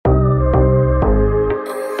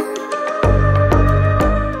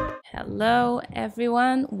Hello,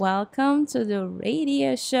 everyone. Welcome to the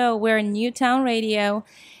radio show. We're in Newtown Radio,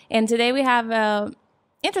 and today we have a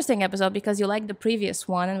interesting episode because you like the previous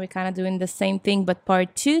one, and we're kind of doing the same thing, but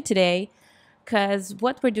part two today. Because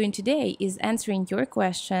what we're doing today is answering your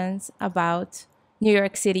questions about New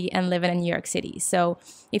York City and living in New York City. So,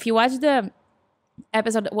 if you watched the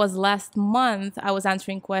episode that was last month, I was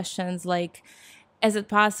answering questions like, is it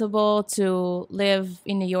possible to live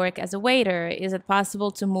in New York as a waiter? Is it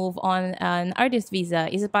possible to move on an artist visa?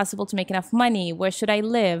 Is it possible to make enough money? Where should I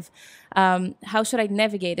live? How should I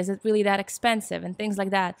navigate? Is it really that expensive? And things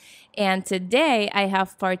like that. And today I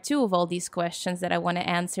have part two of all these questions that I want to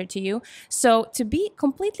answer to you. So to be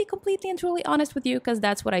completely and truly honest with you, because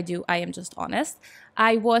that's what I do, I am just honest.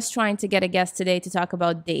 I was trying to get a guest today to talk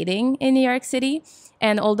about dating in New York City.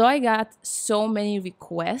 And although I got so many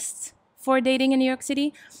requests for dating in New York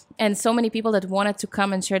City and so many people that wanted to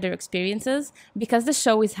come and share their experiences, because the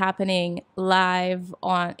show is happening live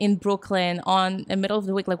on in Brooklyn on the middle of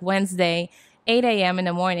the week, like Wednesday, 8 a.m. in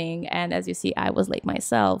the morning. And as you see, I was late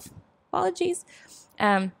myself. Apologies.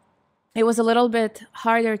 It was a little bit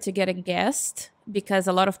harder to get a guest because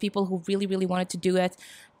a lot of people who really wanted to do it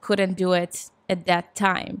couldn't do it at that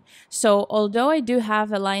time. So although I do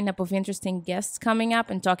have a lineup of interesting guests coming up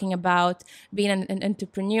and talking about being an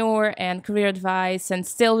entrepreneur and career advice, and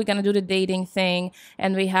still we're going to do the dating thing,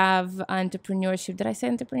 and we have entrepreneurship. Did I say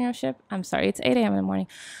entrepreneurship? I'm sorry, it's 8 a.m. in the morning.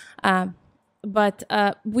 But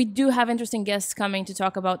we do have interesting guests coming to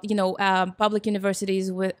talk about, public universities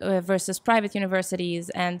versus private universities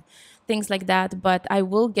and things like that. But I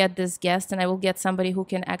will get this guest and I will get somebody who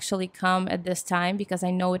can actually come at this time because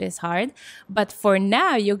I know it is hard. But for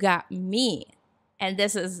now, you got me. And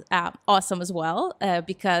this is awesome as well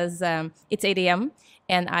because it's 8 a.m.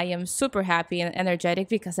 and I am super happy and energetic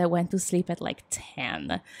because I went to sleep at like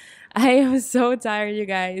 10. I am so tired, you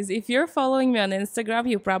guys. If you're following me on Instagram,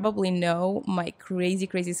 you probably know my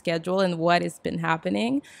crazy schedule and what has been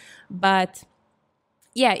happening. But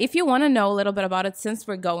yeah, if you want to know a little bit about it, since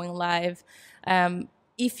we're going live,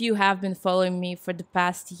 if you have been following me for the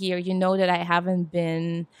past year, you know that I haven't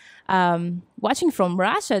been watching from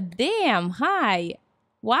Russia. Damn, hi.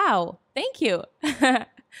 Wow, thank you.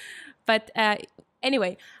 But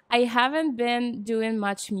anyway, I haven't been doing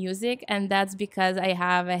much music, and that's because I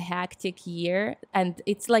have a hectic year, and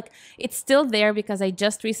it's still there because I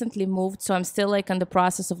just recently moved, so I'm still like on the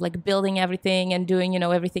process of like building everything and doing,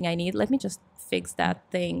 everything I need. Let me just fix that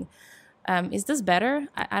thing. Is this better?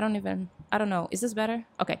 I don't know. Is this better?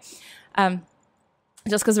 Okay.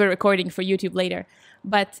 Just because we're recording for YouTube later.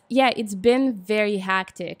 But yeah, it's been very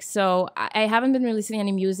hectic. So I haven't been releasing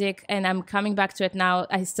any music, and I'm coming back to it now.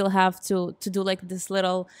 I still have to do like this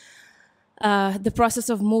little, the process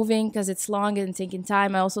of moving because it's long and taking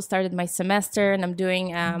time. I also started my semester and I'm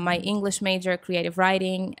doing my English major, creative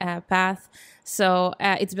writing path. So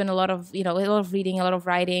it's been a lot of reading, a lot of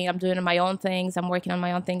writing. I'm doing my own things. I'm working on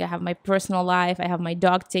my own thing. I have my personal life. I have my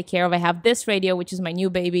dog to take care of. I have this radio, which is my new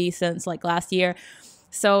baby since like last year.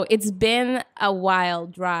 So it's been a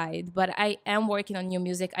wild ride, but I am working on new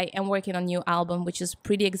music. I am working on a new album, which is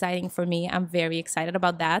pretty exciting for me. I'm very excited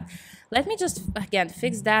about that. Let me just, again,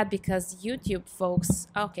 fix that because YouTube folks...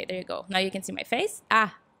 Okay, there you go. Now you can see my face.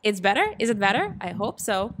 It's better? Is it better? I hope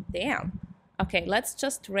so. Damn. Okay, let's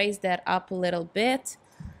just raise that up a little bit.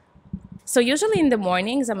 So usually in the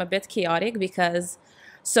mornings, I'm a bit chaotic because...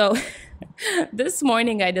 So this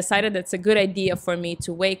morning, I decided it's a good idea for me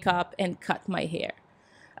to wake up and cut my hair.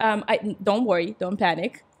 Don't worry, don't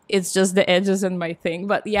panic. It's just the edges and my thing.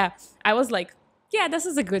 But yeah, I was like, yeah, this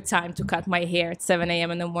is a good time to cut my hair at 7 a.m.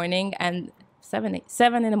 in the morning and 7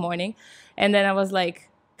 in the morning. And then I was like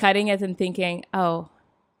cutting it and thinking, oh,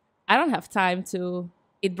 I don't have time to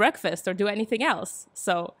eat breakfast or do anything else.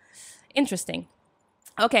 So interesting.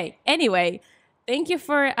 Okay. Anyway, thank you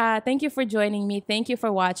for joining me. Thank you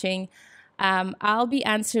for watching. I'll be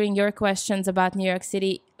answering your questions about New York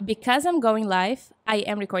City. Because I'm going live, I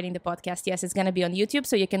am recording the podcast. Yes, it's going to be on YouTube,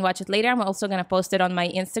 so you can watch it later. I'm also going to post it on my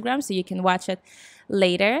Instagram, so you can watch it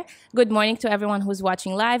later. Good morning to everyone who's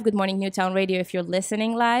watching live. Good morning, Newtown Radio, if you're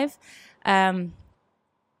listening live. But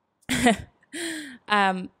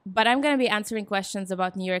I'm going to be answering questions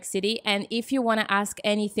about New York City. And if you want to ask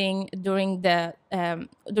anything during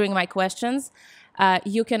my questions,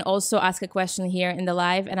 you can also ask a question here in the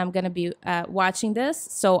live, and I'm going to be watching this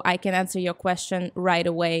so I can answer your question right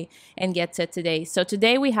away and get to it today. So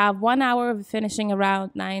today we have 1 hour of finishing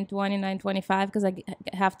around 9:20, 9:25 because I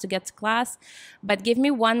have to get to class. But give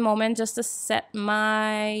me one moment just to set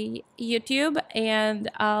my YouTube,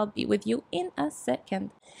 and I'll be with you in a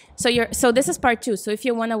second. So this is part two. So if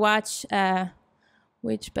you want to watch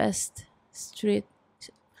which best Street.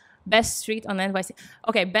 Best street on NYC.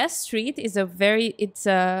 Okay, best street is it's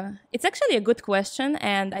actually a good question,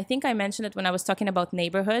 and I think I mentioned it when I was talking about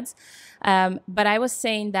neighborhoods. But I was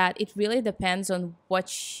saying that it really depends on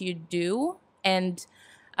what you do and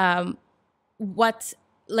what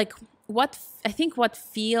like what I think what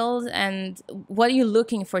field and what are you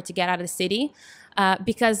looking for to get out of the city.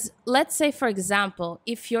 Because let's say, for example,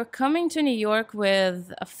 if you're coming to New York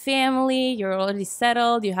with a family, you're already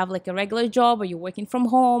settled, you have like a regular job or you're working from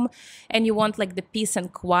home and you want like the peace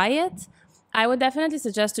and quiet, I would definitely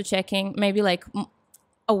suggest to checking maybe like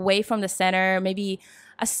away from the center, maybe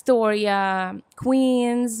Astoria,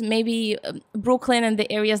 Queens, maybe Brooklyn and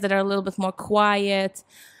the areas that are a little bit more quiet.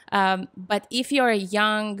 But if you're a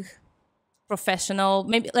young professional,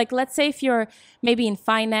 maybe like let's say if you're maybe in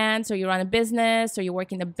finance or you run a business or you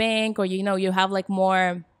work in a bank or you have like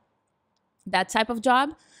more that type of job,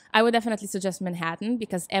 I would definitely suggest Manhattan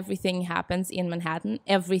because everything happens in Manhattan.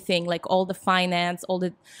 Everything, like all the finance, all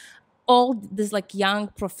this like young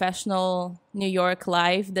professional New York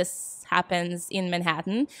life, this happens in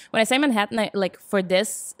Manhattan. When I say Manhattan, like for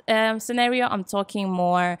this scenario, I'm talking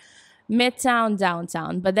more midtown,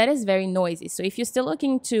 downtown, but that is very noisy. So if you're still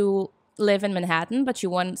looking to live in Manhattan, but you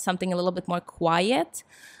want something a little bit more quiet,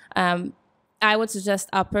 I would suggest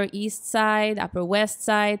Upper East Side, Upper West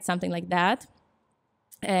Side, something like that.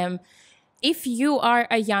 If you are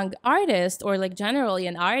a young artist or like generally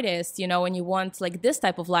an artist, and you want like this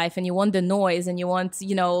type of life and you want the noise and you want,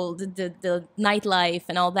 the nightlife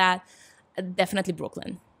and all that, definitely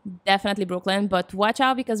Brooklyn. Definitely Brooklyn. But watch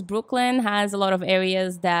out because Brooklyn has a lot of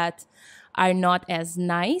areas that are not as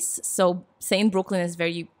nice. So saying Brooklyn is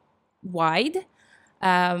very wide.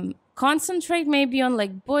 Concentrate maybe on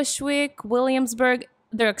like Bushwick, Williamsburg.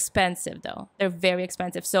 They're expensive though. They're very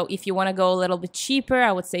expensive. So if you want to go a little bit cheaper,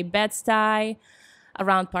 I would say Bed-Stuy,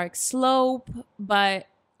 around Park Slope. But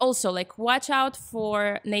also like watch out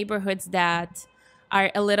for neighborhoods that are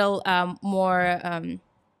a little more,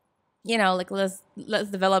 like let's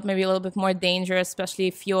develop maybe a little bit more dangerous, especially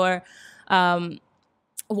if you're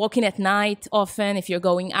walking at night often, if you're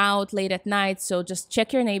going out late at night. So just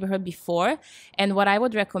check your neighborhood before. And what I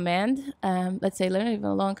would recommend, let's say, let me even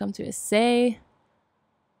alone come to SA.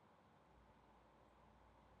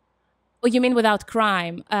 Oh, you mean without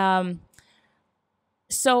crime?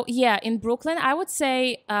 So yeah, in Brooklyn, I would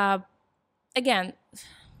say, again,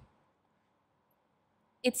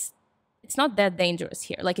 it's not that dangerous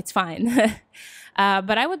here. Like it's fine.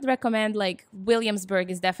 But I would recommend like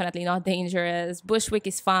Williamsburg is definitely not dangerous. Bushwick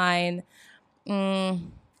is fine.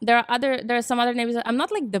 There are some other neighborhoods. I'm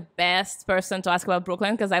not like the best person to ask about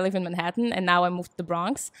Brooklyn because I live in Manhattan and now I moved to the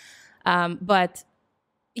Bronx. But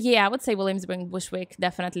yeah, I would say Williamsburg and Bushwick,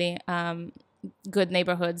 definitely good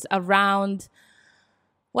neighborhoods around.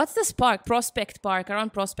 What's this park? Prospect Park.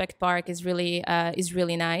 Around Prospect Park is really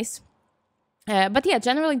nice. But yeah,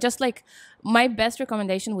 generally, just like my best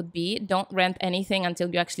recommendation would be don't rent anything until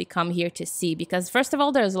you actually come here to see. Because first of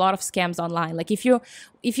all, there's a lot of scams online. Like if you're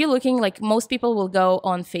looking, like most people will go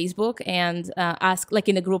on Facebook and ask, like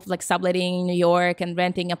in a group like subletting in New York and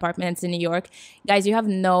renting apartments in New York. Guys, you have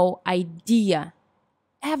no idea.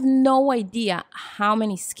 I have no idea how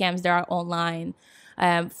many scams there are online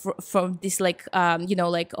from this like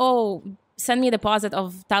like, oh, send me a deposit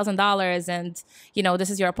of $1,000 and this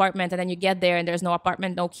is your apartment, and then you get there and there's no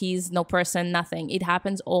apartment, no keys, no person, nothing. It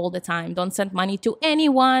happens all the time. Don't send money to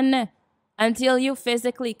anyone until you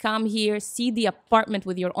physically come here, see the apartment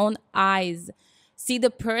with your own eyes, see the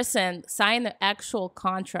person, sign the actual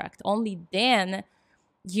contract. Only then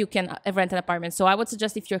you can rent an apartment. So I would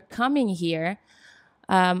suggest if you're coming here,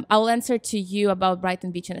 I'll answer to you about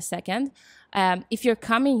Brighton Beach in a second. If you're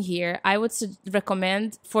coming here, I would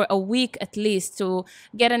recommend for a week at least to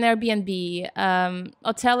get an Airbnb.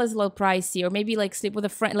 Hotel is a little pricey, or maybe like sleep with a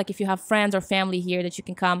friend, like if you have friends or family here that you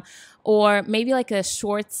can come, or maybe like a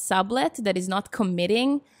short sublet that is not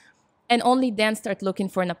committing, and only then start looking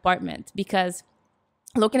for an apartment. Because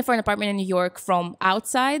looking for an apartment in New York from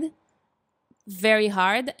outside, very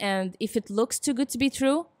hard. And if it looks too good to be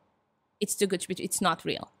true, it's too good to be true. It's not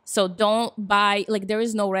real. So don't buy, like there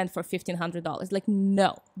is no rent for $1,500. Like,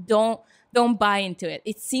 no, don't buy into it.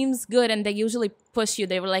 It seems good. And they usually push you.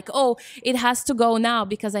 They were like, oh, it has to go now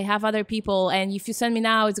because I have other people. And if you send me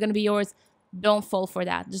now, it's going to be yours. Don't fall for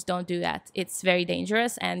that. Just don't do that. It's very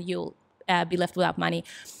dangerous and you'll be left without money.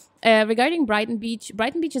 Regarding Brighton Beach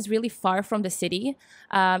is really far from the city.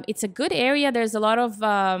 It's a good area. There's a lot of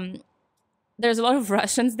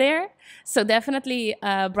Russians there. So definitely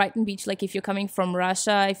Brighton Beach, like if you're coming from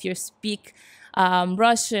Russia, if you speak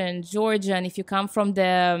Russian, Georgian, if you come from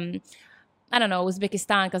the I don't know,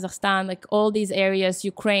 Uzbekistan, Kazakhstan, like all these areas,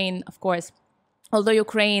 Ukraine, of course. Although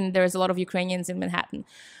Ukraine, there's a lot of Ukrainians in Manhattan.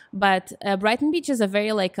 But Brighton Beach is a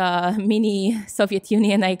very like a mini Soviet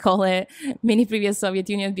Union, I call it, mini previous Soviet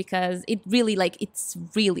Union, because it really like, it's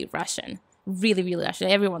really Russian. Really, really Russian.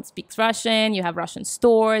 Everyone speaks Russian. You have Russian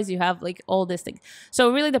stores. You have like all this thing. So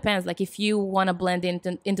it really depends. Like if you want to blend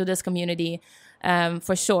into this community,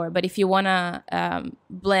 for sure. But if you want to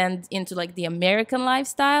blend into like the American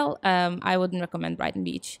lifestyle, I wouldn't recommend Brighton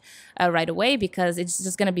Beach right away, because it's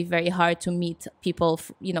just going to be very hard to meet people,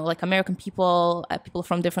 like American people, people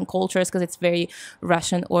from different cultures, because it's very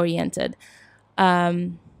Russian oriented.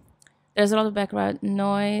 There's a lot of background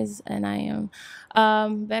noise, and I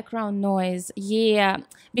am background noise. Yeah,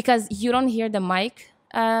 because you don't hear the mic.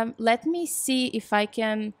 Let me see if I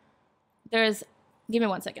can. Give me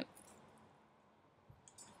 1 second.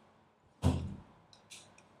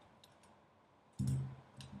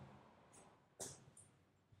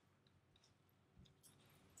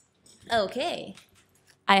 Okay.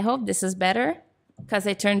 I hope this is better, because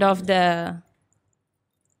I turned off the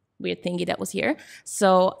weird thingy that was here.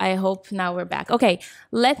 So I hope now we're back. Okay,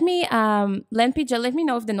 let me know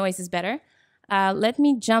if the noise is better. Let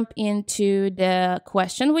me jump into the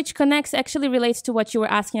question, which actually relates to what you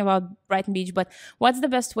were asking about Brighton Beach. But what's the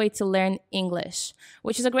best way to learn English?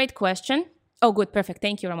 Which is a great question. Oh, good, perfect.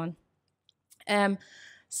 Thank you, Ramon.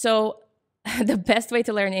 So the best way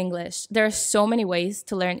to learn English. There are so many ways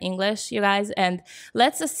to learn English, you guys. And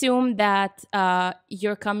let's assume that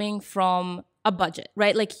you're coming from a budget,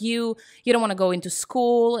 right? Like you don't want to go into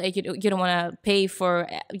school. You don't want to pay for,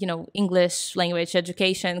 English language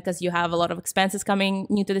education, because you have a lot of expenses coming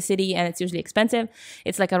new to the city, and it's usually expensive.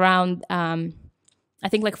 It's like around, I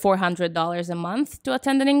think like $400 a month to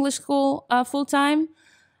attend an English school full time.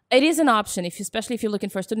 It is an option, especially if you're looking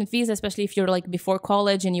for a student visa, especially if you're like before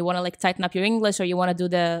college and you want to like tighten up your English, or you want to do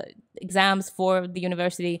the exams for the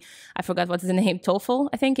university. I forgot what's the name, TOEFL,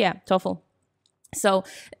 I think. Yeah, TOEFL. So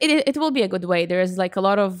it will be a good way. There's like a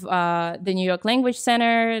lot of the New York Language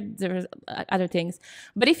Center. There's other things.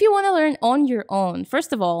 But if you want to learn on your own,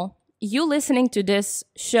 first of all, you listening to this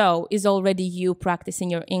show is already you practicing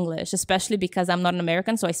your English, especially because I'm not an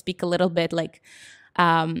American, so I speak a little bit like,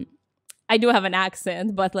 I do have an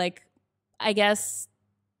accent, but like, I guess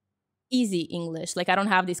easy English. Like I don't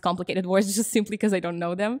have these complicated words just simply because I don't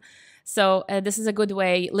know them. So this is a good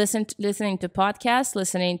way, listening to podcasts,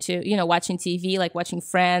 listening to, watching TV, like watching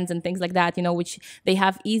Friends and things like that, which they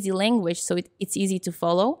have easy language. So it's easy to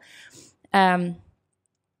follow.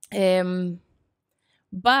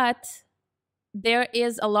 But there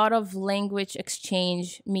is a lot of language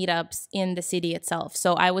exchange meetups in the city itself.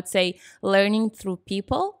 So I would say learning through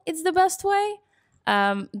people, it's the best way.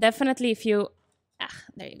 Definitely if you,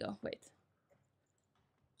 there you go, wait.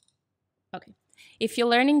 Okay. If you're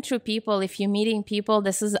learning through people, if you're meeting people,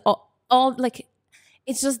 this is all like,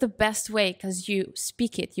 it's just the best way, because you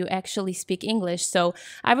speak it. You actually speak English. So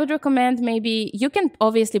I would recommend, maybe you can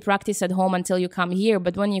obviously practice at home until you come here.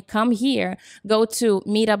 But when you come here, go to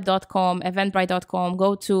meetup.com, eventbrite.com,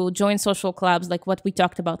 go to join social clubs like what we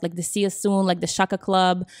talked about, like the See Us Soon, like the Shaka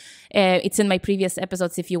Club. It's in my previous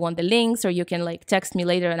episodes if you want the links, or you can like text me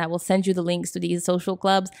later and I will send you the links to these social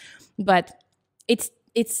clubs. But it's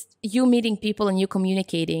you meeting people and you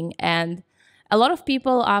communicating. And a lot of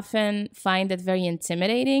people often find it very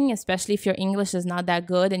intimidating, especially if your English is not that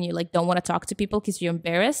good and you like don't want to talk to people because you're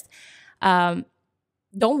embarrassed. Don't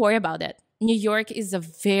worry about it. New York is a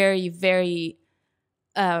very, very,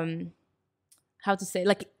 how to say,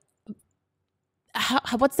 like,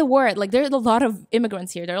 what's the word? Like, there's a lot of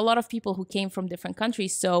immigrants here. There are a lot of people who came from different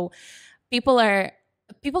countries. So people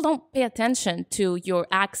don't pay attention to your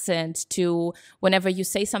accent, to whenever you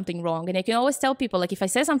say something wrong. And I can always tell people, like, if I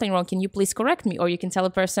say something wrong, can you please correct me? Or you can tell a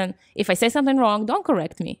person, if I say something wrong, don't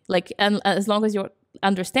correct me. Like, and as long as you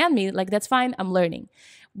understand me, like, that's fine. I'm learning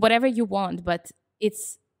whatever you want, but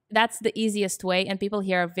that's the easiest way. And people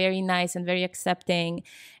here are very nice and very accepting.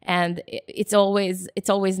 And it's always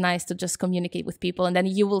nice to just communicate with people. And then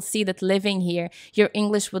you will see that living here, your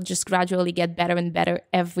English will just gradually get better and better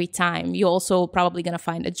every time. You're also probably going to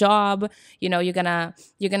find a job. You're going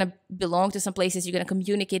to belong to some places. You're going to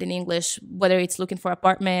communicate in English, whether it's looking for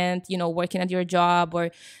apartment, working at your job,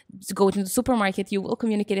 or to go to the supermarket, you will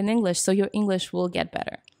communicate in English. So your English will get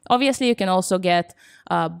better. Obviously, you can also get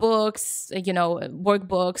books,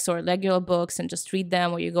 workbooks or regular books, and just read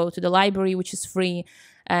them, or you go to the library, which is free,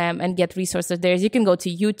 and get resources there. You can go to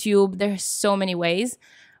YouTube. There's so many ways,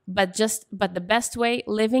 but the best way,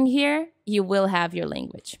 living here, you will have your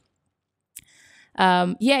language.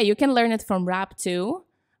 You can learn it from rap too,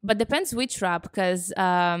 but depends which rap, because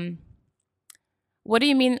What do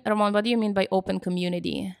you mean, Ramon? What do you mean by open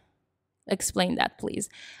community? Explain that, please.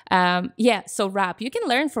 Yeah, so rap. You can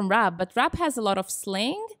learn from rap, but rap has a lot of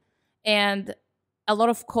slang and a lot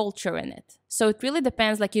of culture in it. So it really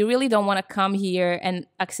depends. Like, you really don't want to come here and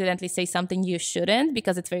accidentally say something you shouldn't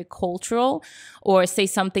because it's very cultural, or say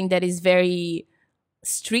something that is very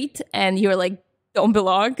street and you're like, don't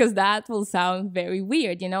belong, because that will sound very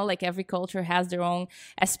weird. Like, every culture has their own,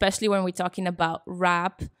 especially when we're talking about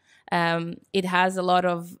rap. It has a lot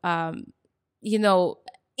of,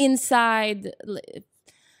 inside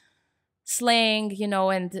slang,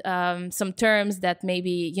 and some terms that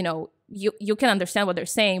maybe, you can understand what they're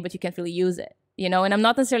saying, but you can't really use it. And I'm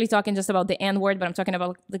not necessarily talking just about the N word, but I'm talking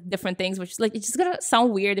about like different things, which is like, it's just gonna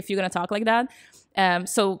sound weird if you're gonna talk like that.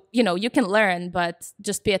 So you can learn, but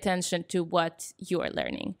just pay attention to what you are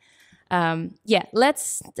learning. Yeah,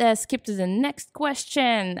 let's skip to the next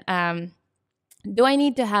question. Do I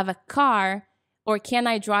need to have a car, or can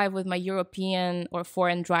I drive with my European or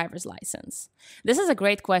foreign driver's license? This is a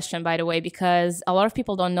great question, by the way, because a lot of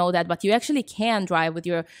people don't know that, but you actually can drive with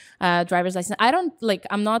your driver's license. I don't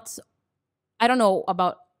know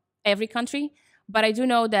about every country, but I do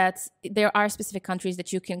know that there are specific countries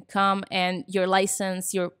that you can come and your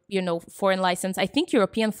license, your foreign license, I think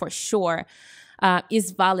European for sure, is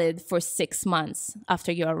valid for 6 months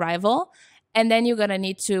after your arrival. And then you're going to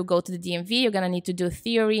need to go to the DMV. You're going to need to do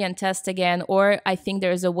theory and test again. Or I think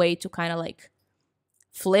there's a way to kind of like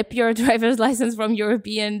flip your driver's license from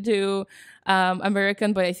European to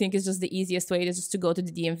American. But I think it's just the easiest way is just to go to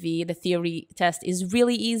the DMV. The theory test is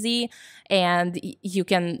really easy. And you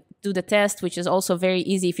can do the test, which is also very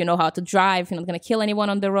easy if you know how to drive. You're not going to kill anyone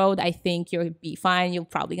on the road. I think you'll be fine. You're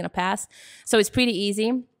probably going to pass. So it's pretty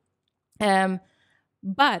easy.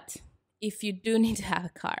 But if you do need to have a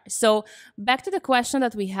car. So back to the question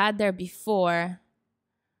that we had there before.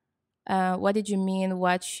 What did you mean?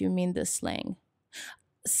 What you mean the slang?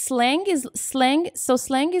 Slang is slang. So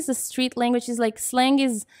slang is a street language. Is like slang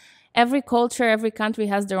is every culture, every country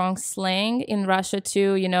has their own slang. In Russia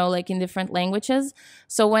too, like in different languages.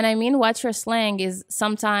 So when I mean what's your slang is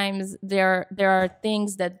sometimes there are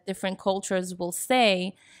things that different cultures will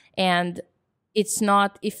say, and it's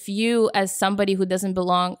not, if you as somebody who doesn't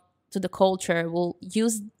belong to the culture will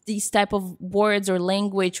use these type of words or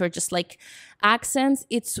language or just like accents,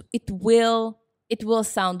 it will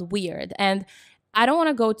sound weird. And I don't want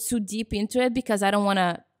to go too deep into it because I don't want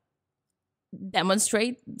to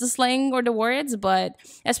demonstrate the slang or the words, but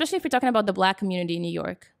especially if you're talking about the Black community in New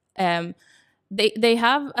York, they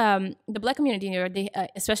have the Black community in New York,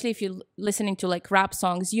 especially if you're listening to like rap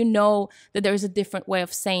songs, that there's a different way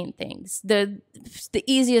of saying things. The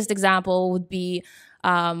easiest example would be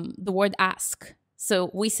the word ask. So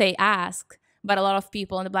we say ask, but a lot of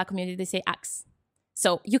people in the Black community, they say ax.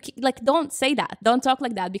 So you like, don't say that. Don't talk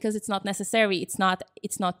like that because it's not necessary. It's not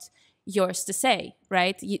yours to say,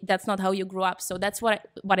 right? That's not how you grew up. So that's what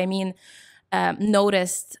I mean.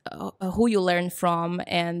 Noticed who you learn from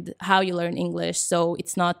and how you learn English. So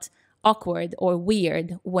it's not awkward or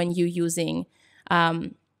weird when you're using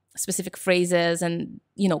specific phrases and,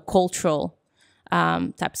 cultural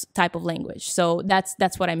type of language. So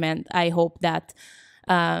that's what I meant. I hope that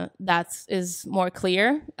that is more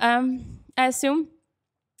clear, I assume.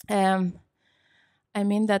 I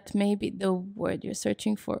mean that maybe the word you're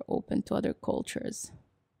searching for open to other cultures.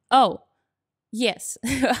 Oh, yes,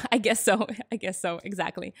 I guess so.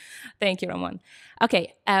 Exactly. Thank you, Ramon.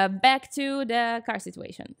 Okay, back to the car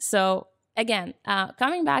situation. So again,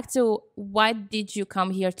 coming back to what did you come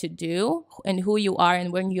here to do and who you are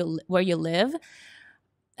and where you live.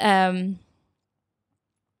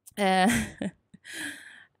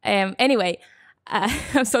 Anyway,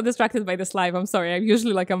 I'm so distracted by this live. I'm sorry.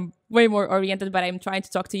 I'm way more oriented, but I'm trying to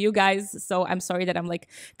talk to you guys. So I'm sorry that I'm like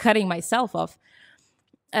cutting myself off.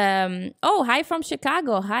 Hi from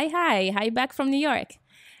Chicago. Hi back from New York.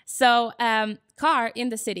 So car in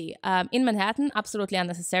the city, in Manhattan, absolutely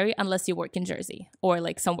unnecessary unless you work in Jersey or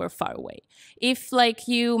like somewhere far away. If, like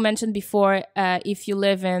you mentioned before, if you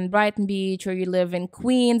live in Brighton Beach or you live in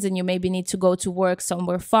Queens and you maybe need to go to work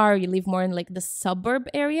somewhere far, you live more in like the suburb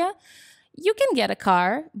area, you can get a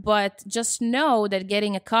car, but just know that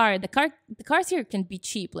getting a car, the cars here can be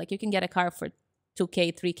cheap. Like you can get a car for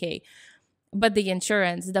 $2K, $3K. But the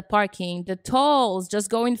insurance, the parking, the tolls, just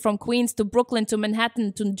going from Queens to Brooklyn to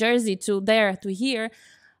Manhattan to Jersey to there to here,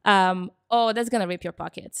 that's going to rip your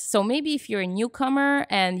pockets. So maybe if you're a newcomer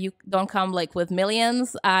and you don't come like with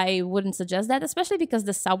millions, I wouldn't suggest that, especially because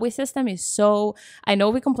the subway system is so, I know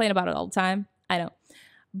we complain about it all the time. I know.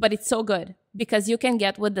 But it's so good because you can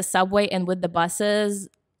get with the subway and with the buses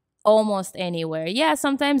Almost anywhere. Yeah,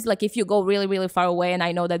 sometimes like if you go really, really far away, and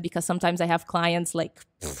I know that because sometimes I have clients like,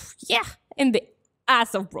 yeah, in the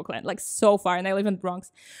ass of Brooklyn, like so far, and I live in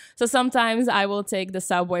Bronx. So sometimes I will take the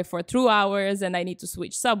subway for 2 hours and I need to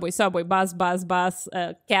switch subway, bus,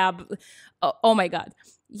 cab. Oh my God.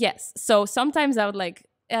 Yes. So sometimes I would like,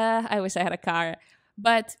 I wish I had a car.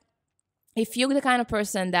 But if you're the kind of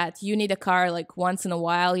person that you need a car like once in a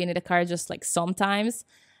while, you need a car just like sometimes,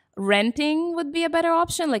 renting would be a better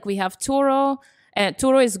option. Like we have Turo.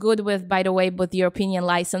 Turo is good with, by the way, with European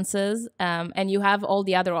licenses, and you have all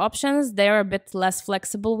the other options. They're a bit less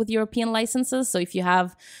flexible with European licenses. So if you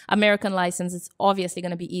have American license, it's obviously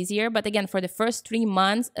going to be easier. But again, for the first 3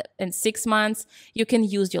 months and 6 months, you can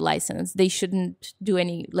use your license. They shouldn't do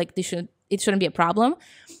any like they should. It shouldn't be a problem.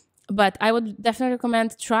 But I would definitely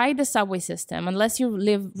recommend try the subway system unless you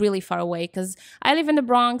live really far away. Because I live in the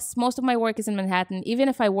Bronx. Most of my work is in Manhattan. Even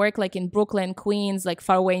if I work like in Brooklyn, Queens, like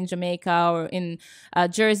far away in Jamaica or in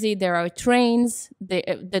Jersey, there are trains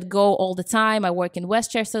that go all the time. I work in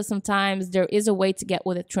Westchester sometimes. There is a way to get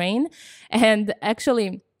with a train. And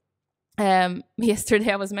actually,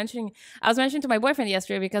 yesterday I was mentioning to my boyfriend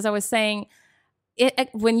yesterday because I was saying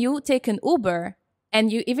when you take an Uber and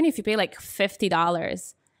you even if you pay like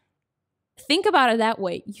 $50. Think about it that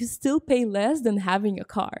way. You still pay less than having a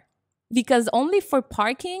car. Because only for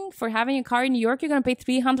parking, for having a car in New York, you're going to pay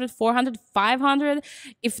 300, 400, 500,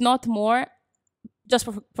 if not more, just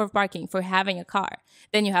for parking, for having a car.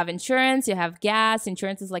 Then you have insurance, you have gas.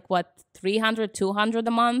 Insurance is like, what, 300, 200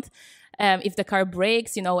 a month? If the car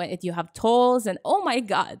breaks, you have tolls. And oh my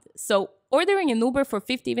God. So ordering an Uber for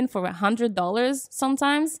 50, even for $100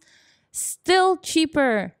 sometimes, still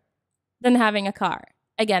cheaper than having a car.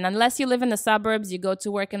 Again, unless you live in the suburbs, you go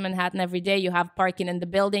to work in Manhattan every day, you have parking in the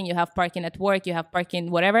building, you have parking at work, you have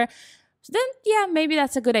parking whatever. So then, yeah, maybe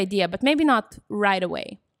that's a good idea, but maybe not right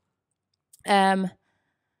away. Can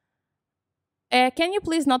you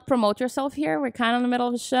please not promote yourself here? We're kind of in the middle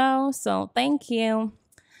of the show, so thank you.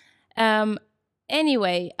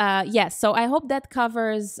 Anyway, yes, so I hope that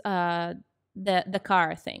covers the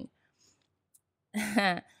car thing.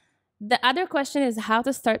 The other question is how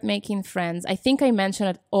to start making friends. I think I mention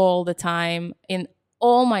it all the time in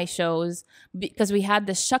all my shows because we had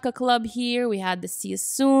the Shaka Club here. We had the See You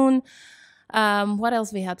Soon. What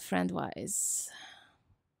else we had friend-wise?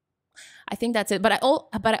 I think that's it. But I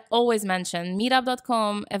always mention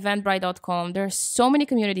meetup.com, eventbrite.com. There are so many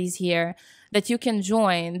communities here that you can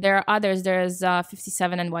join. There are others. There's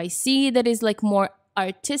 57 NYC that is like more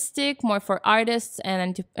artistic, more for artists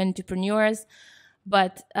and entrepreneurs.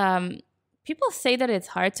 But people say that it's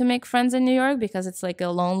hard to make friends in New York because it's like a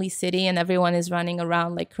lonely city and everyone is running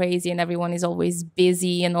around like crazy and everyone is always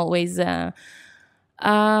busy and always nah,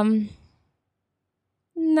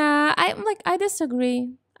 I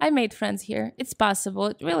disagree. I made friends here. It's possible.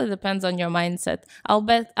 It really depends on your mindset.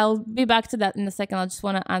 I'll be back to that in a second. I just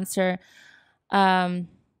want to answer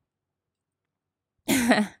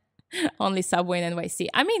only Subway in NYC.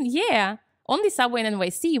 I mean, yeah, only Subway in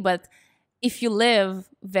NYC, but if you live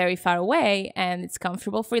very far away and it's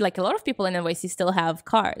comfortable for you, like a lot of people in NYC still have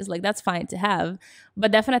cars, like that's fine to have.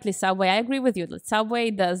 But definitely Subway, I agree with you. Subway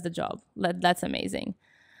does the job. That's amazing.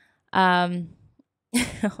 Yeah,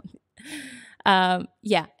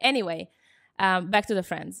 anyway, back to the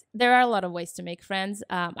friends. There are a lot of ways to make friends.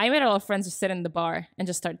 I made a lot of friends just sit in the bar and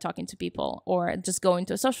just start talking to people or just going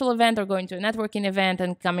to a social event or going to a networking event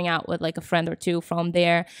and coming out with like a friend or two from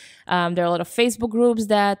there. There are a lot of Facebook groups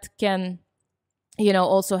that can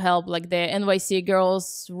also help, like the NYC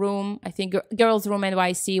Girls Room. I think Girls Room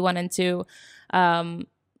NYC 1 and 2.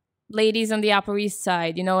 Ladies on the Upper East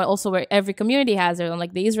Side, also where every community has their own,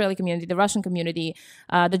 like the Israeli community, the Russian community,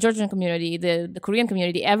 the Georgian community, the Korean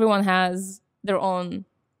community. Everyone has their own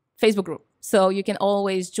Facebook group. So you can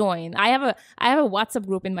always join. I have a WhatsApp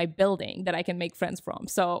group in my building that I can make friends from.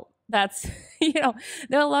 So that's, there are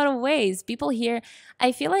a lot of ways. People here,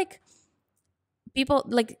 I feel like people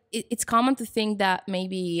like it's common to think that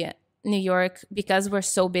maybe New York, because we're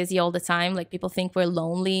so busy all the time, like people think we're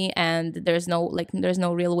lonely and there's no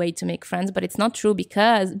real way to make friends, but it's not true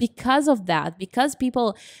because of that, because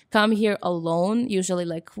people come here alone, usually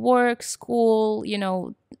like work, school,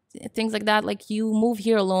 things like that. Like you move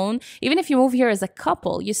here alone, even if you move here as a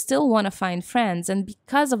couple, you still want to find friends. And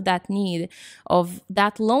because of that need, of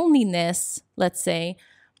that loneliness, let's say,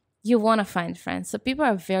 you want to find friends. So people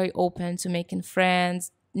are very open to making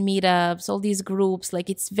friends, meetups, all these groups. Like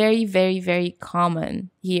it's very, very, very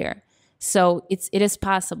common here. So it is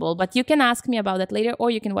possible. But you can ask me about that later,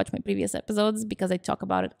 or you can watch my previous episodes because I talk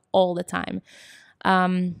about it all the time.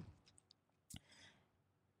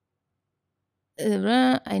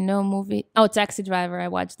 I know movie. Oh, Taxi Driver. I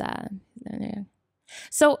watched that.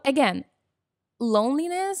 So again,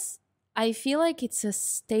 loneliness, I feel like it's a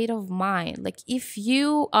state of mind. Like if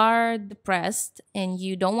you are depressed and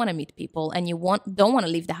you don't want to meet people and you don't want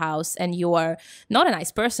to leave the house and you are not a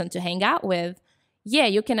nice person to hang out with, yeah,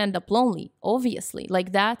 you can end up lonely, obviously.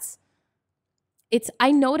 Like that's it's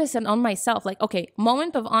I notice it on myself. Like, okay,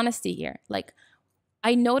 moment of honesty here. Like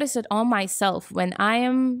I notice it on myself when I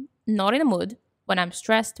am not in a mood, when I'm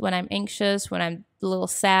stressed, when I'm anxious, when I'm a little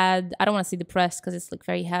sad. I don't want to say depressed because it's like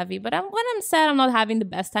very heavy, but when I'm sad, I'm not having the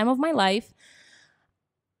best time of my life.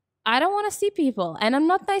 I don't want to see people and I'm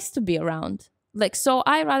not nice to be around. Like, so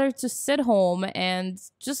I rather just sit home and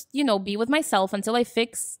just, be with myself until I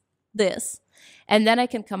fix this. And then I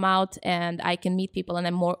can come out and I can meet people and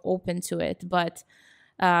I'm more open to it.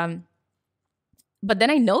 Um, but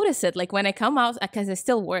then I notice it like when I come out, because I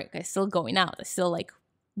still work, I still going out, I still like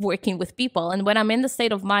working with people. And when I'm in the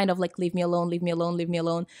state of mind of like, leave me alone, leave me alone, leave me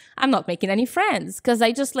alone, I'm not making any friends because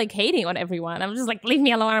I just like hating on everyone. I'm just like, leave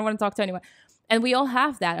me alone. I don't want to talk to anyone. And we all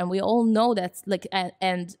have that. And we all know that's like,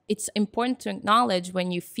 and it's important to acknowledge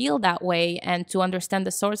when you feel that way and to understand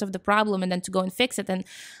the source of the problem and then to go and fix it. And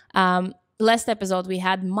last episode, we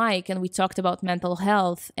had Mike and we talked about mental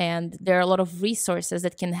health. And there are a lot of resources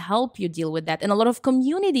that can help you deal with that. And a lot of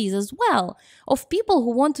communities as well of people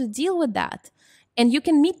who want to deal with that. And you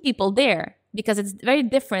can meet people there because it's very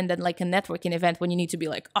different than like a networking event when you need to be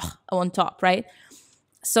like, oh, on top, right?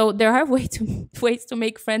 So there are ways to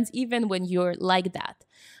make friends even when you're like that.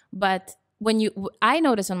 But I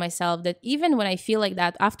notice on myself that even when I feel like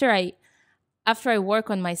that, after I work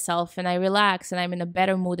on myself and I relax and I'm in a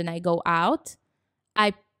better mood and I go out,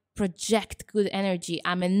 I project good energy.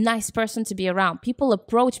 I'm a nice person to be around. People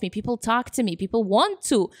approach me, people talk to me, people want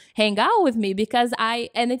to hang out with me because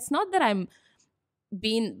and it's not that I'm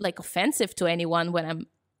being like offensive to anyone when I'm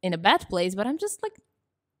in a bad place, but I'm just like,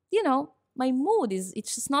 my mood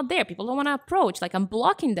it's just not there. People don't want to approach. Like I'm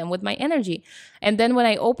blocking them with my energy. And then when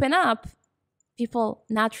I open up, people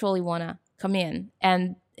naturally want to come in.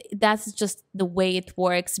 And that's just the way it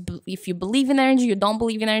works. If you believe in energy, you don't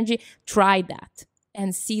believe in energy, try that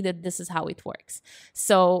and see that this is how it works.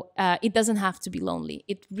 So it doesn't have to be lonely.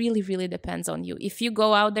 It really, really depends on you. If you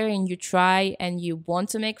go out there and you try and you want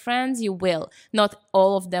to make friends, you will. Not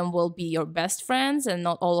all of them will be your best friends and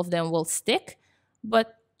not all of them will stick,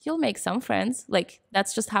 but you'll make some friends. Like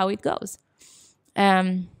that's just how it goes.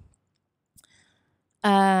 Yeah,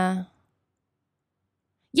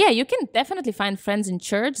 you can definitely find friends in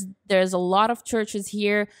church. There's a lot of churches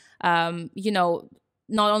here. Not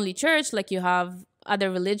only church, like you have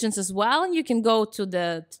other religions as well. You can go to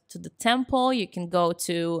the temple. You can go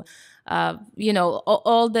to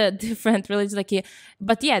all the different religions.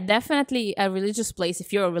 But yeah, definitely a religious place.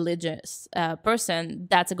 If you're a religious person,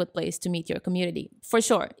 that's a good place to meet your community for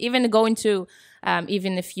sure. Even going to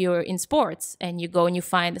even if you're in sports and you go and you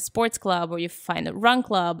find a sports club or you find a run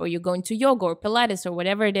club or you're going to yoga or Pilates or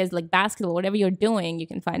whatever it is, like basketball, whatever you're doing, you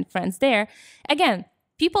can find friends there. Again,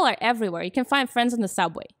 people are everywhere. You can find friends on the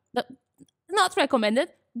subway. Not recommended,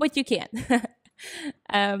 but you can.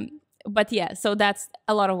 But yeah, so that's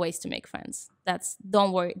a lot of ways to make friends.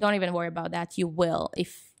 Don't even worry about that. You will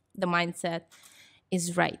if the mindset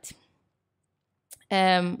is right.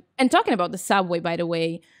 And talking about the subway, by the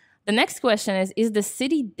way, the next question is the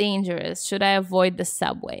city dangerous? Should I avoid the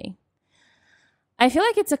subway? I feel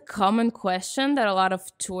like it's a common question that a lot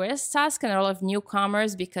of tourists ask and a lot of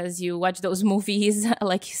newcomers because you watch those movies,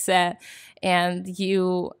 like you said, and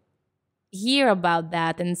you hear about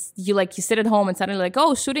that and you sit at home and suddenly like,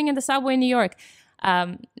 oh, shooting in the subway in New York.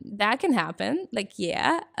 That can happen.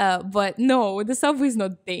 But no, the subway is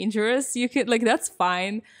not dangerous. You could that's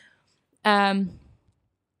fine.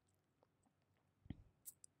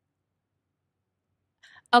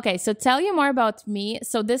 Okay, so tell you more about me.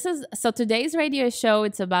 So today's radio show,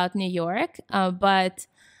 it's about New York, but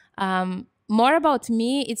more about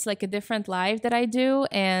me, it's like a different life that I do,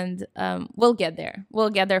 and we'll get there. We'll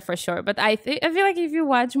get there for sure. But I feel like if you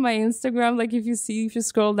watch my Instagram, if you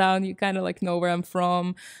scroll down, you kind of know where I'm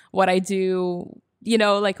from, what I do,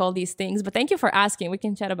 all these things. But thank you for asking. We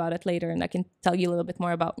can chat about it later, and I can tell you a little bit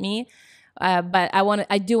more about me. But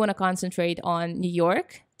I do want to concentrate on New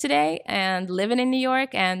York today and living in New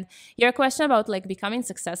York. And your question about becoming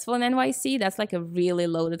successful in NYC, that's a really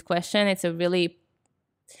loaded question. It's a really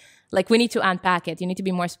we need to unpack it. You need to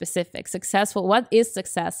be more specific. Successful. What is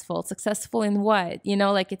successful? Successful in what?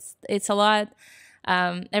 It's a lot.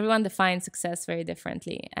 Everyone defines success very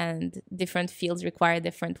differently, and different fields require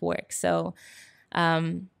different work. So,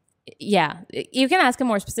 yeah, you can ask a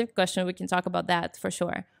more specific question. We can talk about that for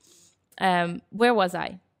sure. Where was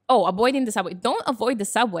I? Oh, avoiding the subway. Don't avoid the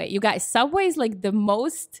subway, you guys. Subway is like the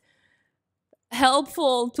most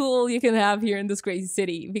helpful tool you can have here in this crazy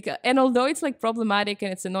city, because, and although it's like problematic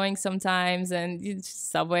and it's annoying sometimes, and it's just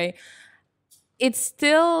subway, it's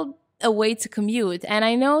still a way to commute. And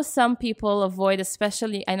I know some people avoid,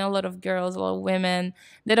 especially I know a lot of girls, a lot of women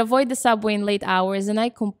that avoid the subway in late hours, and I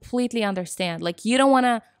completely understand. Like you don't want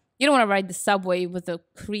to ride the subway with a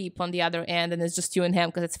creep on the other end and it's just you and him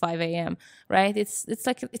because it's 5 a.m., right? It's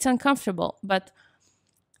like it's uncomfortable. But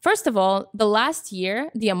first of all, the last year,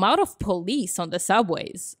 the amount of police on the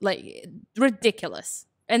subways, like ridiculous,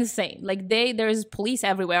 insane. Like there's police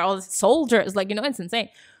everywhere, all the soldiers, like, it's insane.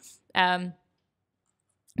 Um,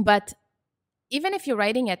 but even if you're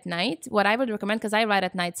riding at night, what I would recommend, because I ride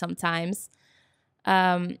at night sometimes,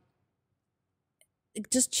 um,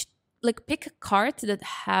 just like pick a cart that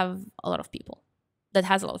have a lot of people, that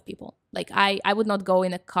has a lot of people. Like I would not go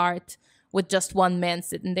in a cart with just one man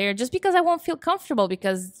sitting there, just because I won't feel comfortable,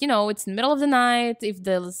 because, it's the middle of the night. If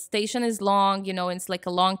the station is long, it's like a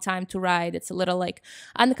long time to ride. It's a little like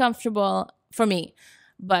uncomfortable for me.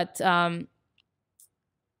 But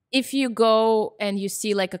if you go and you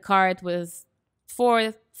see like a cart with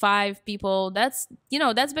 4-5 people, that's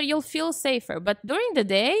but you'll feel safer. But during the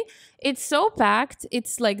day, it's so packed.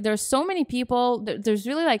 It's like there's so many people. There's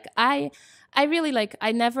really like I really like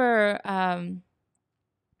I never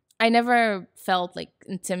felt like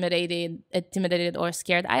intimidated or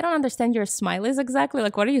scared. I don't understand your smileys exactly.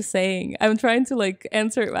 Like, what are you saying? I'm trying to like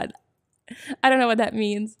answer it, but I don't know what that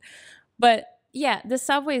means. But yeah, the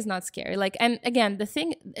subway is not scary. Like, and again, the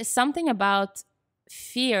thing is something about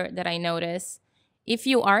fear that I notice. If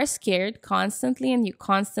you are scared constantly and you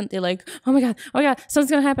constantly like, oh my God, something's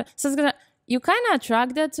gonna happen, you kind of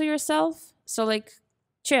attract that to yourself. So like,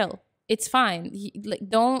 chill. It's fine. Like,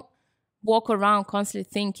 don't walk around constantly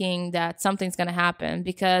thinking that something's gonna happen,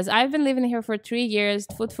 because I've been living here for 3 years.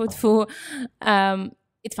 It's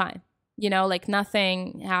fine. Like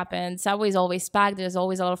nothing happened. Subway's always packed. There's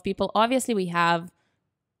always a lot of people. Obviously, we have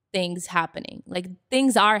things happening. Like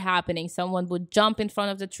things are happening. Someone would jump in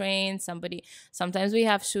front of the train. Sometimes we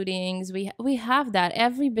have shootings. We have that.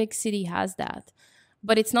 Every big city has that.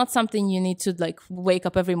 But it's not something you need to like wake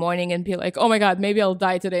up every morning and be like, oh my God, maybe I'll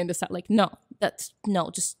die today in the sun. Like, no,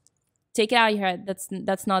 just take it out of your head.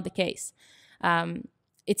 That's not the case.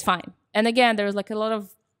 It's fine. And again, there's like a lot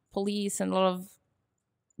of police and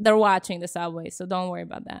they're watching the subway, so don't worry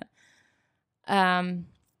about that.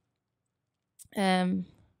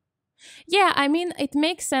 Yeah, I mean, it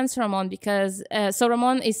makes sense, Ramon, because so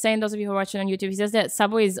Ramon is saying, those of you who are watching on YouTube, he says that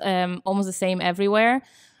subway is almost the same everywhere,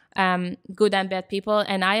 good and bad people,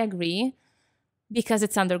 and I agree, because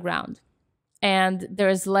it's underground and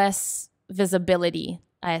there's less visibility.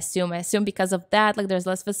 I assume because of that, like there's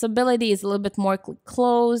less visibility. It's a little bit more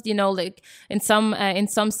closed, like in some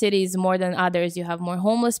cities more than others, you have more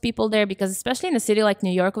homeless people there, because especially in a city like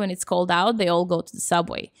New York, when it's cold out, they all go to the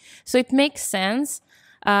subway. So it makes sense.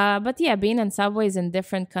 But yeah, being in subways in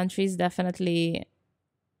different countries, definitely,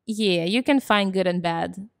 yeah, you can find good and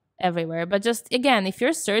bad everywhere. But just, again, if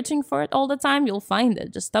you're searching for it all the time, you'll find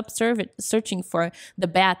it. Just stop searching for the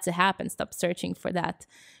bad to happen. Stop searching for that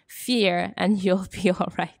fear and you'll be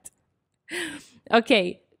all right.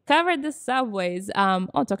 Okay, covered the subways.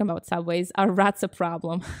 Talking about subways, are rats a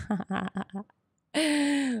problem?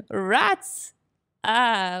 Rats?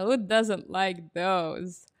 Who doesn't like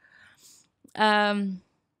those? And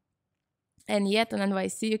yet in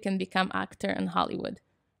NYC you can become actor in Hollywood.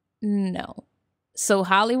 No. So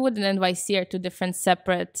Hollywood and NYC are two different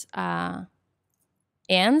separate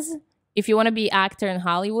ends. If you want to be actor in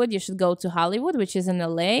Hollywood, you should go to Hollywood, which is in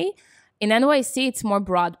LA. In NYC, it's more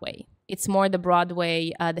Broadway. It's more the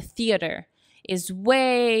Broadway. The theater is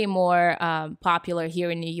way more popular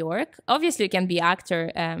here in New York. Obviously, you can be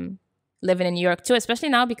actor living in New York too, especially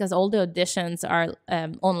now because all the auditions are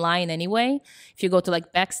online anyway. If you go to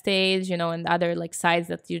like Backstage, and other like sites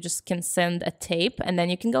that you just can send a tape and then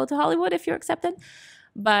you can go to Hollywood if you're accepted.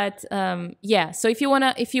 But yeah, so if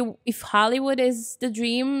Hollywood is the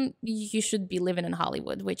dream, you should be living in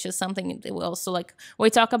Hollywood, which is something that we also like. We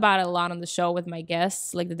talk about it a lot on the show with my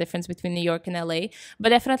guests, like the difference between New York and LA. But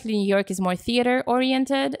definitely New York is more theater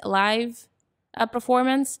oriented, live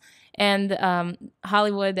performance, and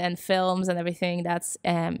Hollywood and films and everything that's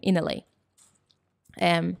in LA.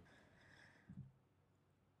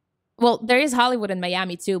 Well, there is Hollywood in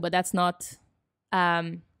Miami too, but that's not.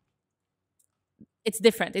 It's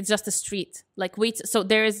different. It's just a street. So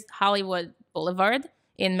there is Hollywood Boulevard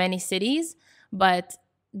in many cities, but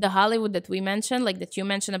the Hollywood that we mentioned, like that you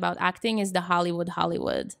mentioned about acting, is the Hollywood,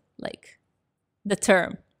 like the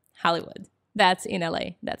term Hollywood. That's in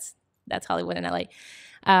LA. That's Hollywood in LA.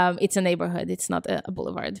 It's a neighborhood. It's not a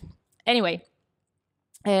boulevard. Anyway,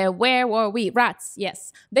 where were we? Rats.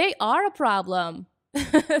 Yes, they are a problem.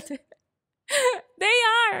 They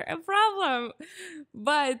are a problem.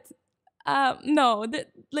 But no,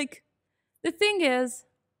 the thing is,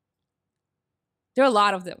 there are a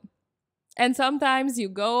lot of them. And sometimes you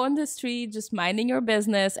go on the street just minding your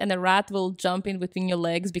business, and a rat will jump in between your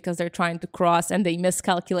legs because they're trying to cross and they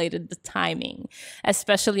miscalculated the timing,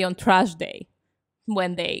 especially on trash day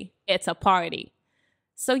when it's a party.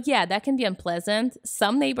 So yeah, that can be unpleasant.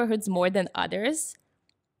 Some neighborhoods more than others.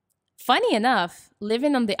 Funny enough,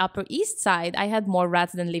 living on the Upper East Side, I had more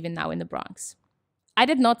rats than living now in the Bronx. I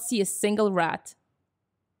did not see a single rat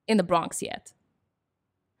in the Bronx yet.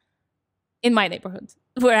 In my neighborhood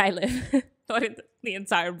where I live, not in the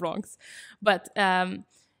entire Bronx. But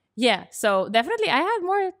yeah, so definitely I had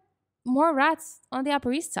more rats on the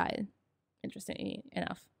Upper East Side, interestingly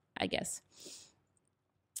enough, I guess.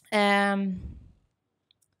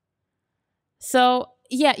 So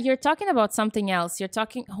yeah, you're talking about something else. You're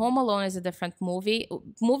talking Home Alone is a different movie.